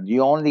with her. The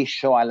only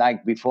show I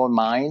liked before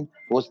mine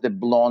was the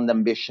Blonde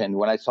Ambition.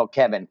 When I saw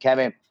Kevin,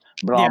 Kevin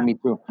brought Yeah. me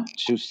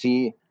to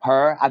see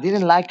her. I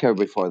didn't like her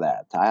before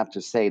that. I have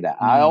to say that.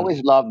 I mm.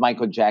 always loved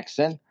Michael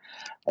Jackson.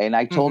 And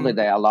I told her Hmm.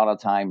 that a lot of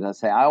times. I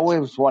say, I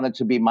always wanted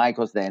to be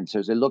Michael's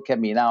dancers. And look at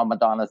me now,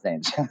 Madonna's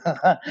dancer.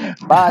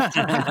 But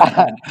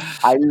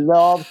I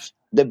loved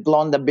the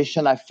Blonde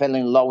Ambition. I fell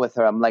in love with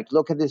her. I'm like,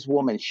 look at this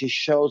woman. She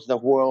shows the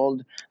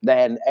world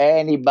that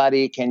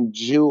anybody can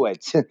do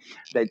it.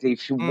 That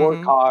if you work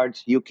Hmm. hard,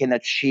 you can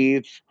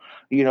achieve.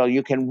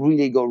 You can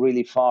really go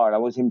really far. I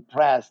was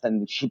impressed,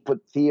 and she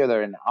put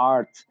theater and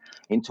art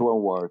into her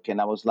work, and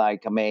I was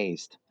like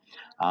amazed.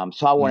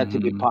 So I wanted to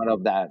be Mhm. part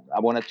of that. I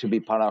wanted to be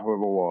part of her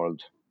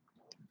world.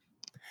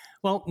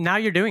 Well, now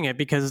you're doing it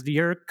because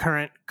your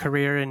current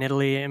career in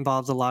Italy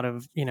involves a lot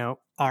of,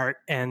 art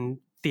and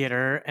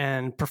theater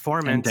and And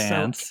performance. So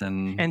dance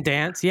and and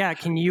dance. Yeah,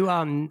 can you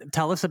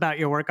tell us about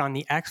your work on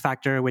the X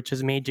Factor, which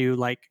has made you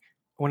like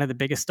one of the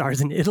biggest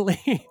stars in Italy?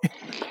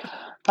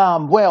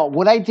 Well,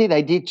 what I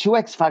did two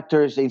X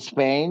Factors in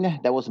Spain.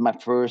 That was my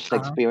first Uh-huh.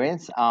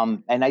 experience.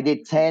 And I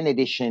did 10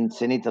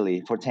 editions in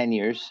Italy for 10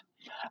 years.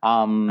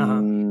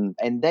 Uh-huh.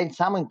 And then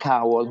Simon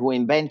Cowell, who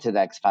invented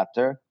X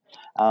Factor,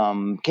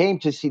 came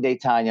to see the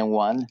Italian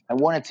one and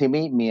wanted to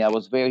meet me. I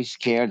was very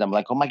scared. I'm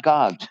like, oh my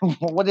God,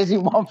 what does he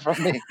want from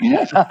me?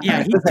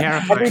 Yeah, he's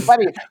terrifying.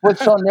 Everybody was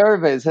so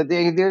nervous.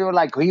 They were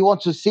like, he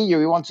wants to see you.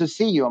 He wants to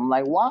see you. I'm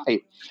like, why?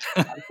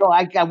 So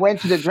I went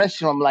to the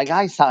dressing room, like,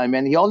 hi,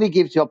 Simon. He only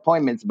gives you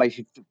appointments by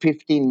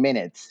 15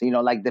 minutes,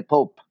 like the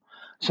Pope.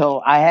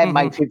 So I had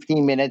my Hmm.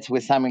 15 minutes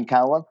with Simon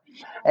Cowell.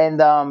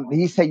 And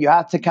he said, you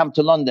have to come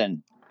to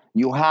London.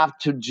 You have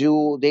to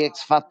do the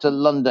X Factor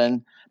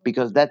London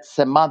because that's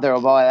the mother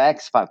of all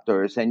X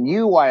Factors. And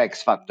you are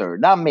X Factor,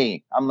 not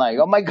me. I'm like,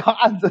 oh my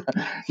God.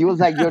 He was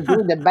like, you're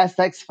doing the best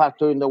X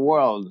Factor in the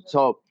world.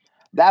 So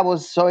that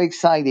was so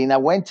exciting. I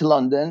went to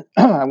London.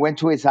 I went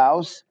to his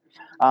house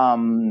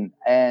and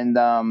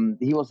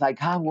he was like,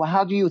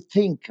 how do you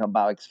think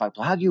about X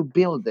Factor? How do you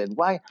build it?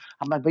 Why?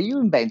 I'm like, but you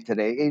invented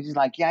it. He's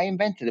like, yeah, I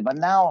invented it, but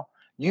now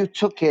you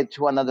took it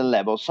to another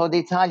level. So the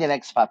Italian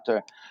X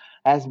Factor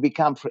has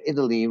become for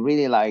Italy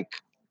really like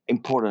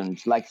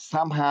important. Like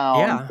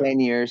somehow in Yeah. 10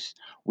 years,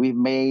 we've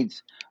made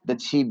the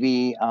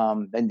TV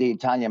and the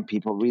Italian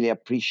people really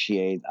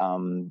appreciate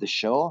the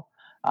show.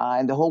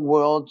 And the whole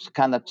world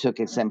kind of took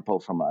example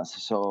from us.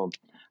 So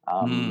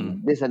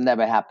This had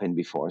never happened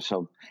before,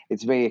 so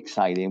it's very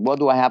exciting. What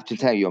do I have to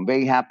tell you? I'm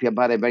very happy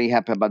about it. Very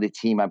happy about the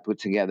team I put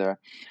together.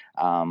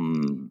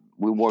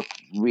 We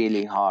worked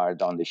really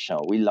hard on the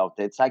show. We loved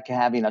it. It's like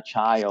having a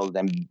child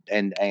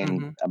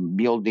and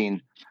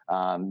building,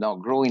 no,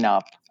 growing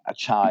up a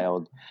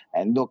child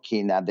and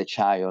looking at the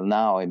child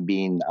now and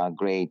being a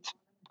great,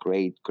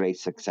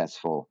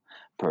 successful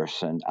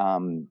person.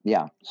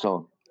 Yeah,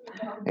 so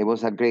it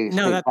was a great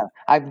No, experience. that's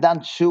I've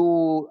done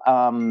 2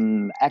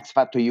 X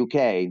Factor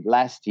UK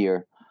last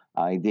year.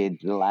 I did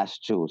the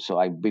last 2, so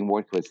I've been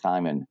working with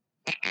Simon.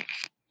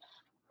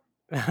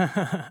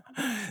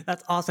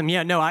 that's awesome.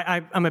 Yeah, no,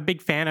 I'm a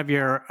big fan of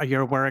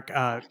your work.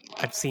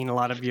 I've seen a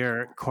lot of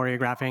your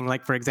choreographing,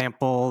 like for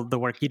example, the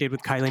work you did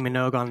with Kylie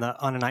Minogue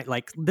on a night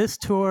like this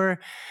tour.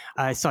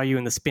 I saw you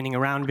in the Spinning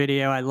Around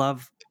video. I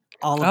love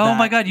all of Oh that.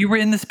 my God, you were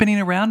in the Spinning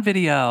Around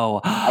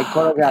video. I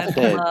choreographed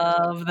I it.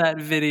 love that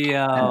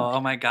video. Oh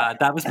my God,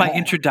 that was my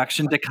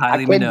introduction to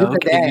Kylie can't do the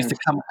Minogue. It used to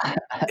dance. come.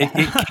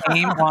 It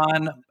came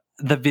on.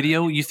 The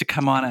video used to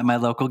come on at my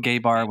local gay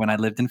bar when I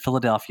lived in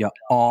Philadelphia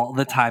all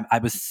the time. I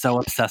was so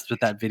obsessed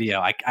with that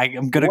video.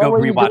 I'm gonna What go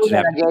were you rewatch doing it.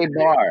 at a gay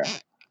bar?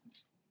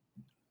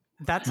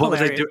 That's What was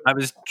I hilarious. doing? I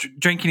was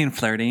drinking and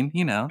flirting.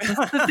 You know,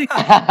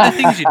 the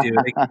things you do.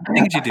 The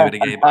things you do at a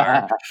gay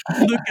bar.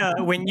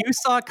 Luca, when you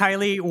saw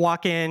Kylie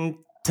walk in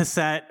to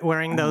set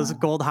wearing those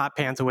gold hot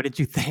pants, what did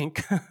you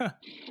think?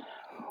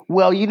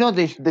 Well, you know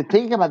the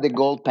thing about the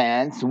gold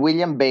pants.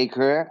 William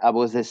Baker, I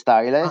was the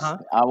stylist. Uh-huh.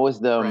 I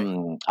was the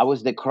Right. I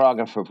was the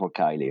choreographer for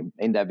Kylie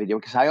in that video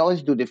because I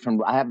always do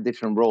different. I have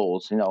different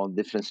roles,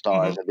 different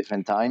stars at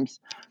different times.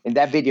 In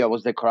that video, I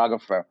was the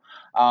choreographer.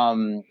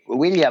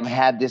 William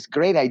had this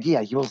great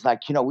idea. He was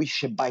like, we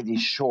should buy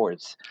these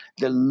shorts,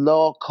 the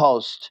low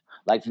cost.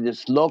 Like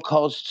this low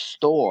cost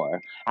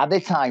store at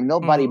the time,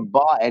 nobody Mhm.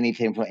 bought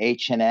anything from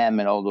H&M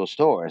and all those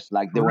stores.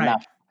 Like they were Right.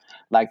 not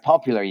like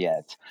popular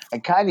yet.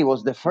 And Kylie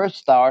was the first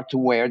star to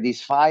wear these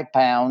 5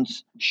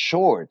 pounds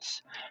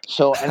shorts.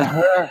 So and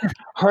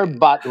her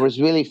butt was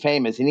really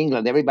famous in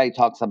England. Everybody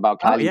talks about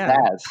Oh Kylie's yeah.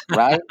 ass,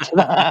 right?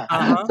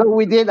 Uh-huh. So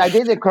I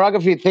did the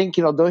choreography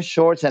thinking of those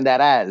shorts and that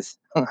ass.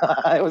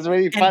 It was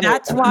really And funny.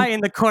 that's why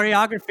in the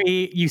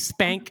choreography you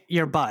spank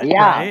your butt,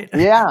 Yeah, right?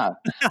 yeah.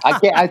 I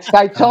Oh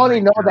my totally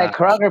know that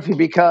gosh, choreography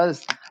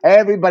because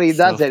everybody so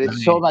does it.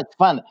 It's so funny. much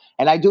fun.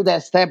 And I do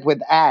that step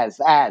with ass,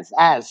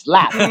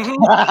 lap. Mhm.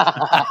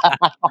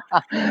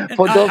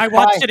 For those I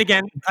watched it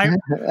again.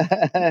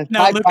 No,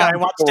 five Luca, I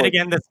pound watched it shorts.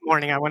 again this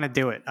morning. I want to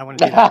do it. I want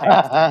to do that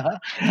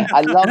dance.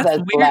 I love That's that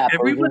weird. slap.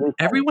 It was really funny.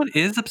 Everyone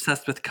is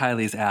obsessed with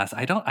Kylie's ass.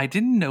 I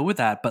didn't know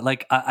that, but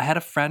like I had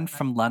a friend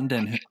from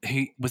London who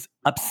he was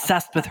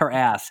obsessed with her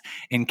ass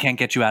and can't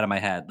get you out of my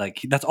head. Like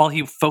that's all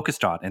he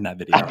focused on in that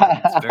video.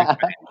 It's very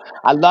strange.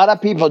 A lot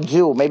of people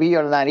do. Maybe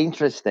you're not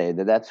interested.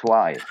 That's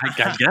why.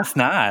 I guess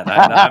not.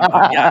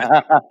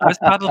 Yeah, I was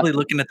probably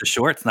looking at the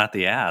shorts, not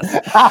the ass.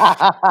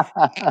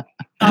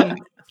 Um,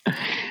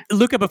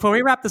 Luca, before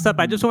we wrap this up,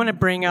 I just want to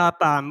bring up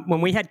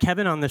when we had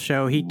Kevin on the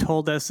show, he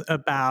told us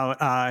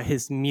about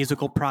his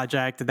musical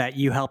project that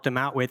you helped him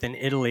out with in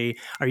Italy.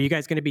 Are you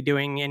guys going to be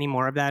doing any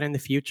more of that in the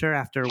future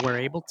after we're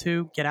able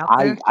to get out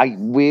there? I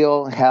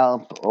will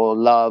help or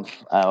love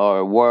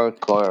or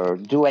work or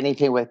do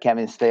anything with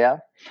Kevin Stea.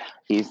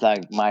 He's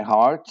like my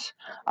heart.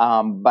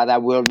 But I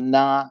will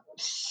not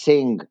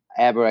sing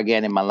ever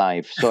again in my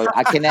life. So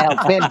I can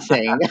help him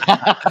sing.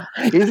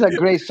 He's a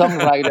great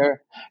songwriter.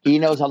 He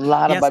knows a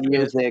lot Yes, about he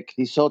is. music.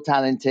 He's so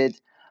talented.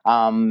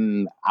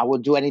 I will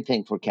do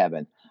anything for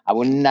Kevin. I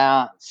will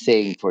not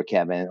sing for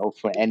Kevin or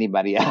for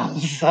anybody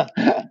else.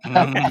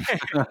 Okay.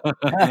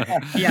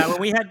 Yeah, when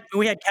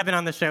we had Kevin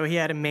on the show, he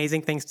had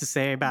amazing things to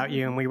say about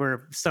you, and we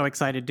were so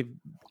excited to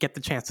get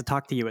the chance to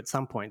talk to you at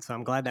some point. So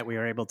I'm glad that we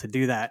were able to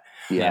do that.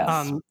 Yes.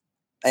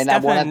 And Stefan,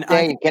 I want to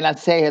say, can I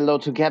say hello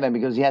to Kevin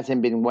because he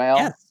hasn't been well?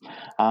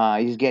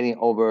 yes. He's getting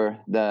over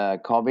the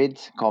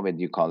COVID. COVID,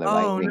 you call it,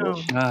 right? Oh In no.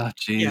 English. Oh,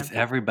 geez,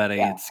 everybody,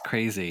 Yeah. it's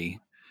crazy.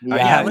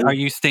 Yeah. Are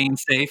you staying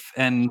safe?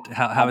 And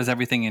how is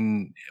everything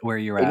in where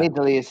you're In at?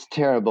 Italy, it's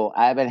terrible.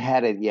 I haven't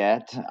had it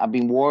yet. I've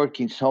been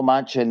working so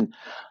much and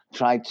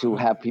try to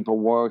have people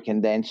work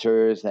and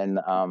dancers, and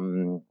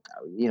I'm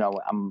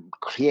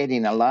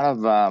creating a lot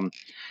of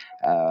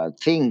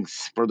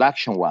things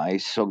production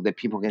wise so that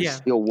people can Yeah.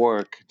 still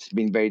work. It's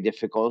been very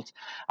difficult.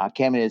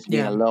 Kevin has been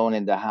Yeah. alone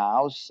in the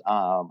house.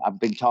 I've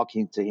been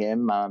talking to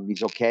him.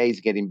 He's okay.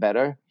 He's getting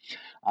better.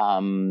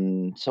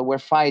 So we're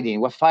fighting.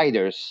 We're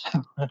fighters.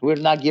 We'll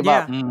not give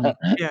up. Yeah.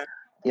 Yeah.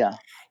 Yeah.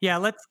 Yeah.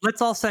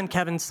 Let's all send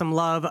Kevin some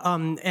love.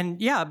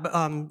 And yeah.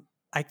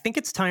 I think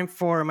it's time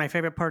for my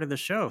favorite part of the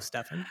show,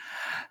 Stefan.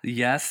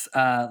 Yes,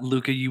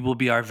 Luca, you will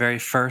be our very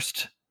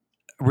first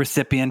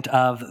recipient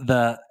of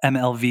the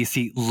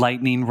MLVC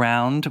lightning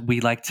round.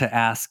 We like to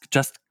ask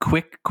just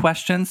quick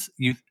questions.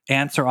 You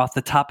answer off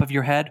the top of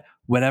your head,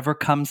 whatever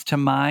comes to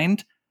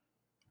mind.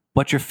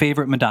 What's your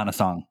favorite Madonna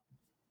song?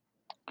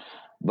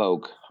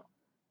 Vogue.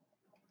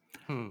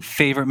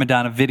 Favorite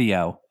Madonna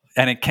video?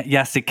 And it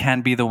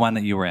can be the one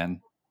that you were in.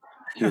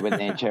 Human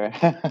nature.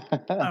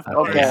 Of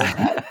course. Okay.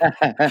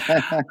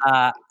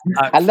 Uh,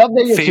 I love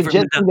that you're favorite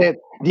suggesting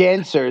the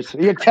answers.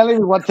 You're telling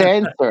me what to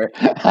answer.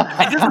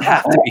 It doesn't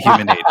have to be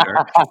human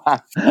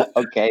nature.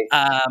 Okay.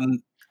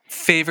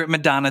 Favorite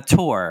Madonna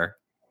tour.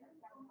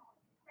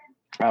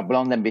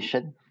 Blonde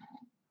Ambition.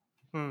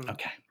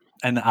 Okay.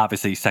 And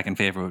obviously, second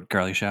favorite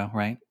girly show,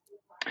 right?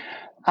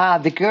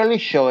 The girly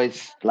show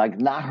is like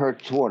not her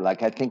tour.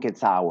 Like I think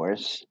it's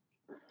ours.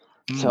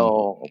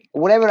 So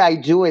whatever I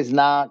do is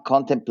not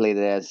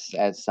contemplated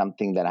as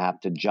something that I have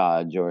to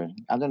judge, or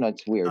I don't know.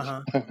 It's weird.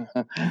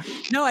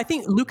 No, I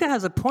think Luca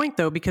has a point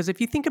though, because if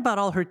you think about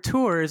all her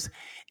tours,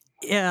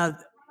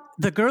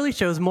 the girly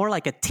show is more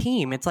like a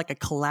team. It's like a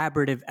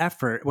collaborative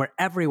effort where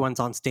everyone's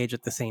on stage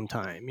at the same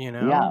time. You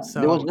know, Yeah, so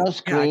there was no yeah,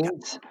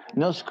 screens,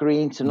 no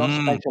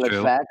special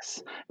True.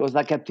 effects. It was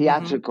like a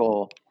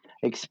theatrical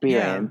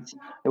experience.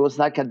 It was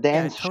like a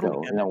dance totally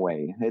show get in it. a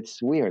way.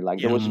 It's weird. Like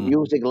there was Mm.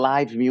 music,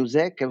 live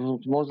music. It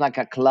was more like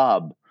a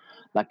club,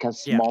 like a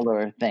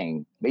smaller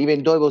thing.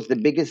 Even though it was the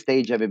biggest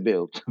stage ever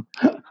built.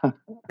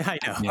 I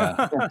know.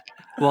 Yeah.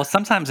 Well,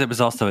 sometimes it was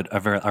also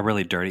a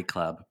really dirty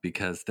club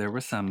because there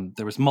was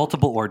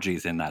multiple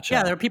orgies in that show.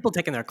 Yeah, there were people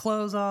taking their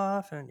clothes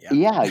off, and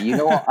Yeah,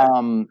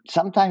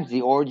 sometimes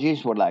the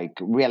orgies were like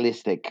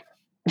realistic.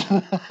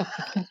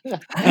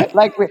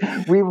 Like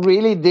we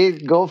really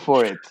did go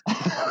for it.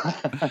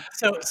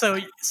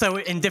 So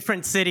in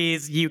different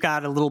cities, you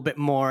got a little bit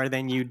more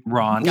than you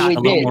Raunch, got We a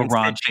little did. more in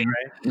Sydney, raunchy.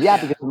 right? Yeah,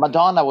 because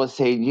Madonna was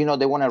saying,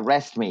 they want to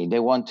arrest me. They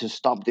want to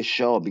stop the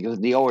show because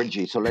of the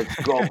orgy. So let's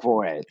go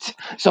for it.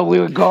 So we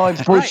were going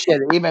push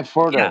it even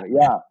further.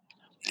 Yeah.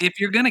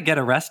 If you're gonna get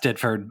arrested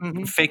for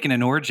faking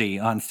an orgy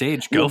on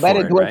stage, You go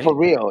better for it, do it right? for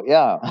real.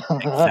 Yeah.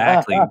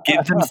 Exactly.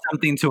 Give them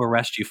something to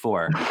arrest you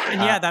for.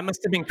 And yeah, that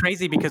must have been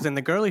crazy because in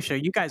the girly show,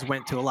 you guys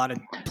went to a lot of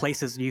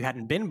places you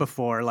hadn't been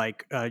before.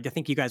 Like, I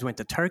think you guys went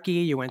to Turkey,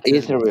 you went to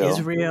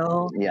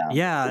Israel,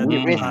 Yeah.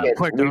 We risk it.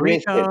 Puerto We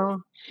risk it.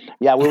 Rico.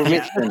 Yeah, we're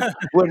risking.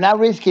 We're not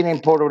risking in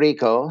Puerto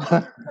Rico.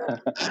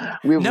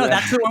 No,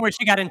 that's the one where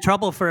she got in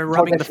trouble for for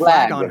rubbing the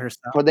flag on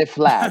herself. For the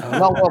flag.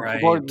 No, right.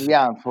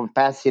 for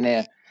passing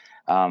it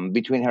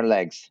between her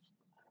legs.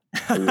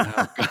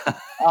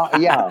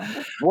 Yeah.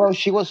 Well,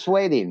 she was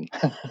sweating.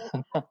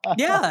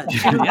 Yeah,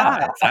 she was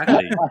hot.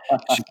 Exactly.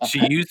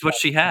 She used what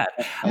she had.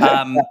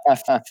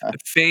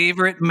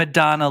 Favorite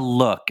Madonna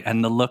look,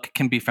 and the look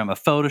can be from a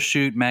photo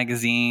shoot,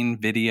 magazine,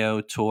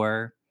 video,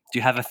 tour. Do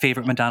you have a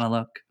favorite Madonna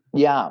look?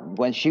 Yeah,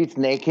 when she's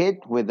naked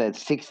with the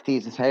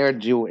 60s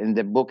hairdo in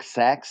the book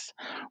Sex,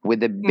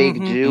 with the big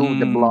do,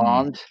 the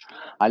blonde.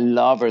 I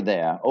love her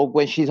there. Or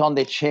when she's on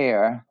the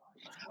chair,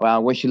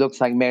 well, when she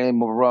looks like Marilyn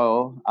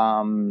Monroe,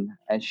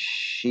 and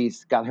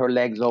she's got her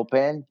legs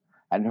open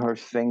and her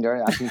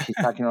finger, I think she's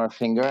tucking her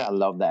finger. I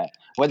love that.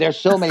 Well, there's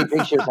so many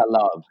pictures I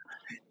love.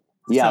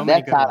 Yeah, So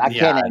many that's good not, I ones.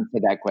 can't answer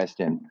that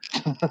question.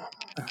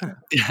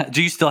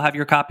 Do you still have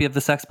your copy of the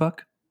sex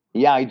book?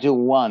 Yeah, I do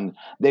one.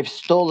 They've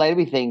stole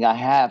everything I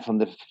have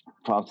from I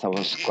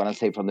was gonna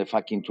say from the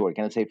fucking tour.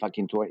 Can I say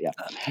fucking tour? Yeah.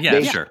 Yeah,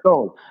 They sure.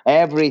 stole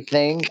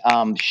everything.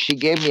 She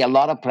gave me a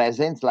lot of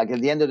presents. Like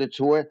at the end of the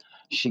tour,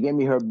 she gave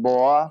me her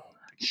boa.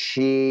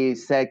 She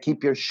said,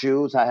 "Keep your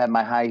shoes." I had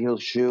my high heel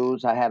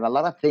shoes. I had a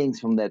lot of things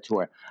from that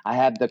tour. I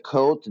had the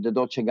coat, the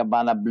Dolce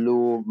Gabbana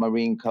blue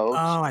marine coat.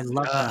 Oh, I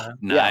love that.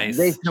 Nice.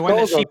 Yeah, they The one stole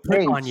that she those put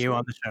things. on you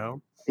on the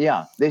show.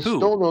 Yeah, they Who?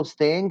 stole those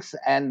things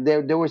and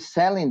they were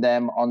selling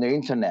them on the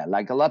internet.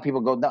 Like a lot of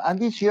people go, "Are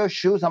these your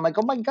shoes?" I'm like,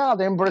 "Oh my God,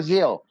 they're in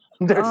Brazil.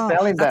 They're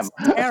selling them."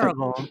 That's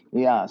terrible.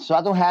 Yeah, so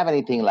I don't have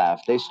anything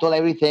left. They stole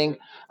everything,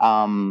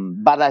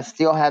 but I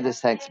still have the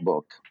sex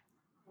book.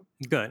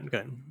 Good.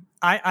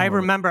 I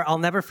remember, I'll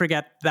never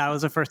forget, that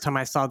was the first time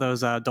I saw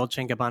those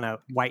Dolce & Gabbana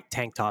white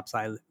tank tops.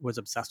 I was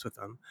obsessed with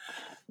them.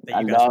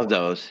 I love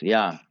those.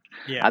 Yeah.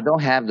 Yeah. I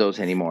don't have those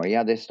anymore.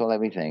 Yeah, they stole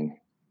everything.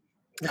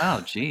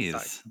 Oh,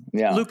 geez.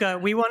 Yeah. Luca,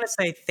 we want to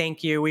say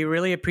thank you. We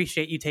really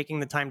appreciate you taking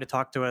the time to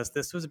talk to us.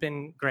 This has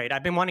been great.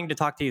 I've been wanting to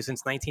talk to you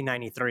since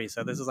 1993,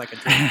 so this is like a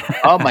dream.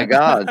 Oh my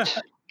God.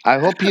 I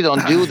hope you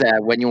don't do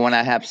that when you want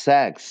to have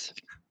sex.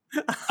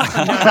 No,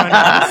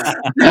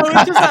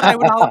 it's just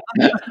that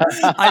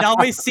I'd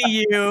always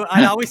see you.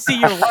 I'd always see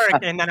your work,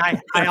 and then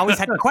I always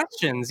had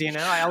questions.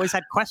 I always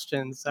had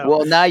questions. So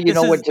well, now you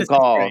know what to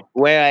call.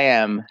 Where I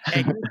am.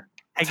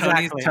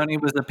 Exactly. Tony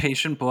was a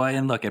patient boy,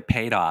 and look, it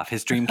paid off.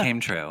 His dream came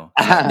true.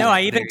 No,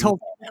 I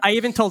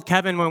even told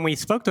Kevin when we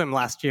spoke to him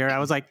last year. I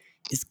was like,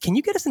 "Can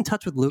you get us in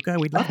touch with Luca?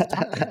 We'd love to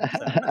talk to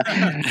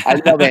him." So. I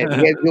love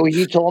it.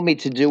 He told me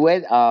to do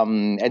it.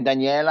 And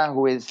Daniela,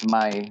 who is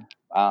my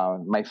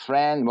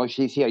friend, well,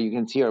 she's here. You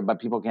can see her,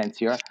 but people can't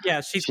see her. Yeah,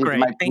 she's She's great.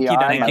 my Thank PR, you,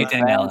 Daniela. Thank you,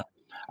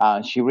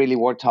 Daniela. She really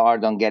worked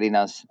hard on getting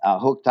us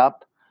hooked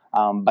up.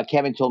 But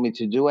Kevin told me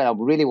to do it. I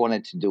really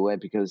wanted to do it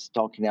because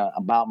talking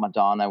about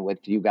Madonna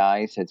with you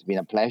guys, it's been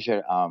a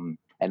pleasure.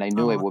 And I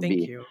knew it would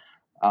be. You.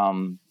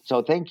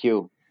 So thank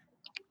you.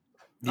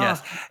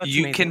 Yes.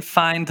 You amazing. Can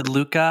find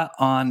Luca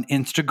on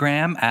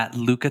Instagram at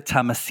Luca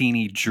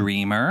Tomasini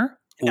Dreamer.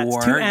 That's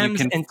or 2 M's you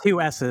can and 2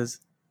 S's.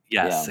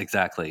 Yes,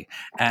 exactly.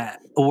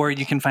 Or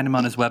you can find him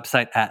on his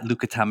website at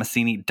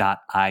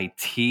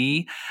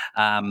lucatomasini.it.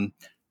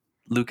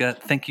 Luca,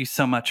 thank you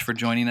so much for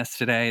joining us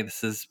today.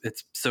 It's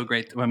so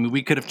great. I mean,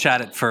 we could have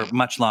chatted for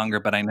much longer,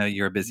 but I know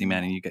you're a busy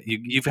man and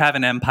you have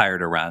an empire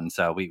to run,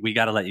 so we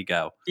got to let you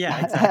go.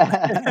 Yeah,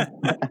 exactly.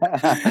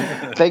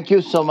 Thank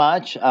you so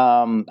much,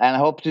 and I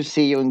hope to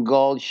see you in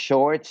gold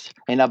shorts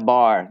in a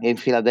bar in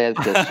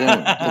Philadelphia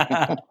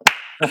soon.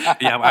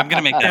 Yeah, I'm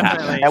going to make that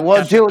happen. And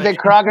we'll do the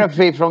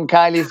choreography from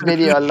Kylie's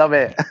video. I love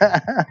it.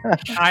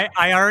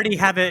 I already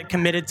have it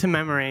committed to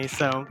memory,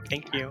 so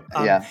thank you.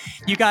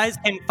 You guys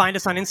can find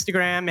us on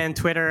Instagram and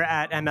Twitter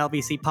at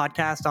MLBC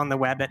Podcast, on the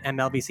web at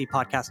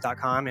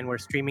mlbcpodcast.com, and we're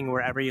streaming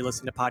wherever you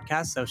listen to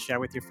podcasts, so share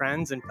with your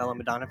friends and fellow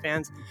Madonna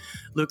fans.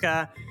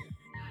 Luca,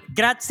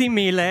 grazie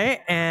mille,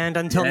 and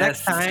until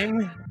next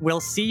time, we'll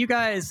see you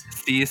guys.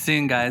 See you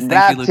soon, guys.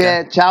 Thank you,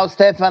 Luca. Ciao,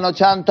 Stefano.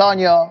 Ciao,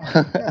 Antonio.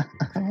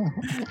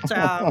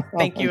 Ciao.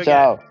 Thank you again.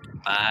 Ciao.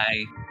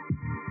 Bye.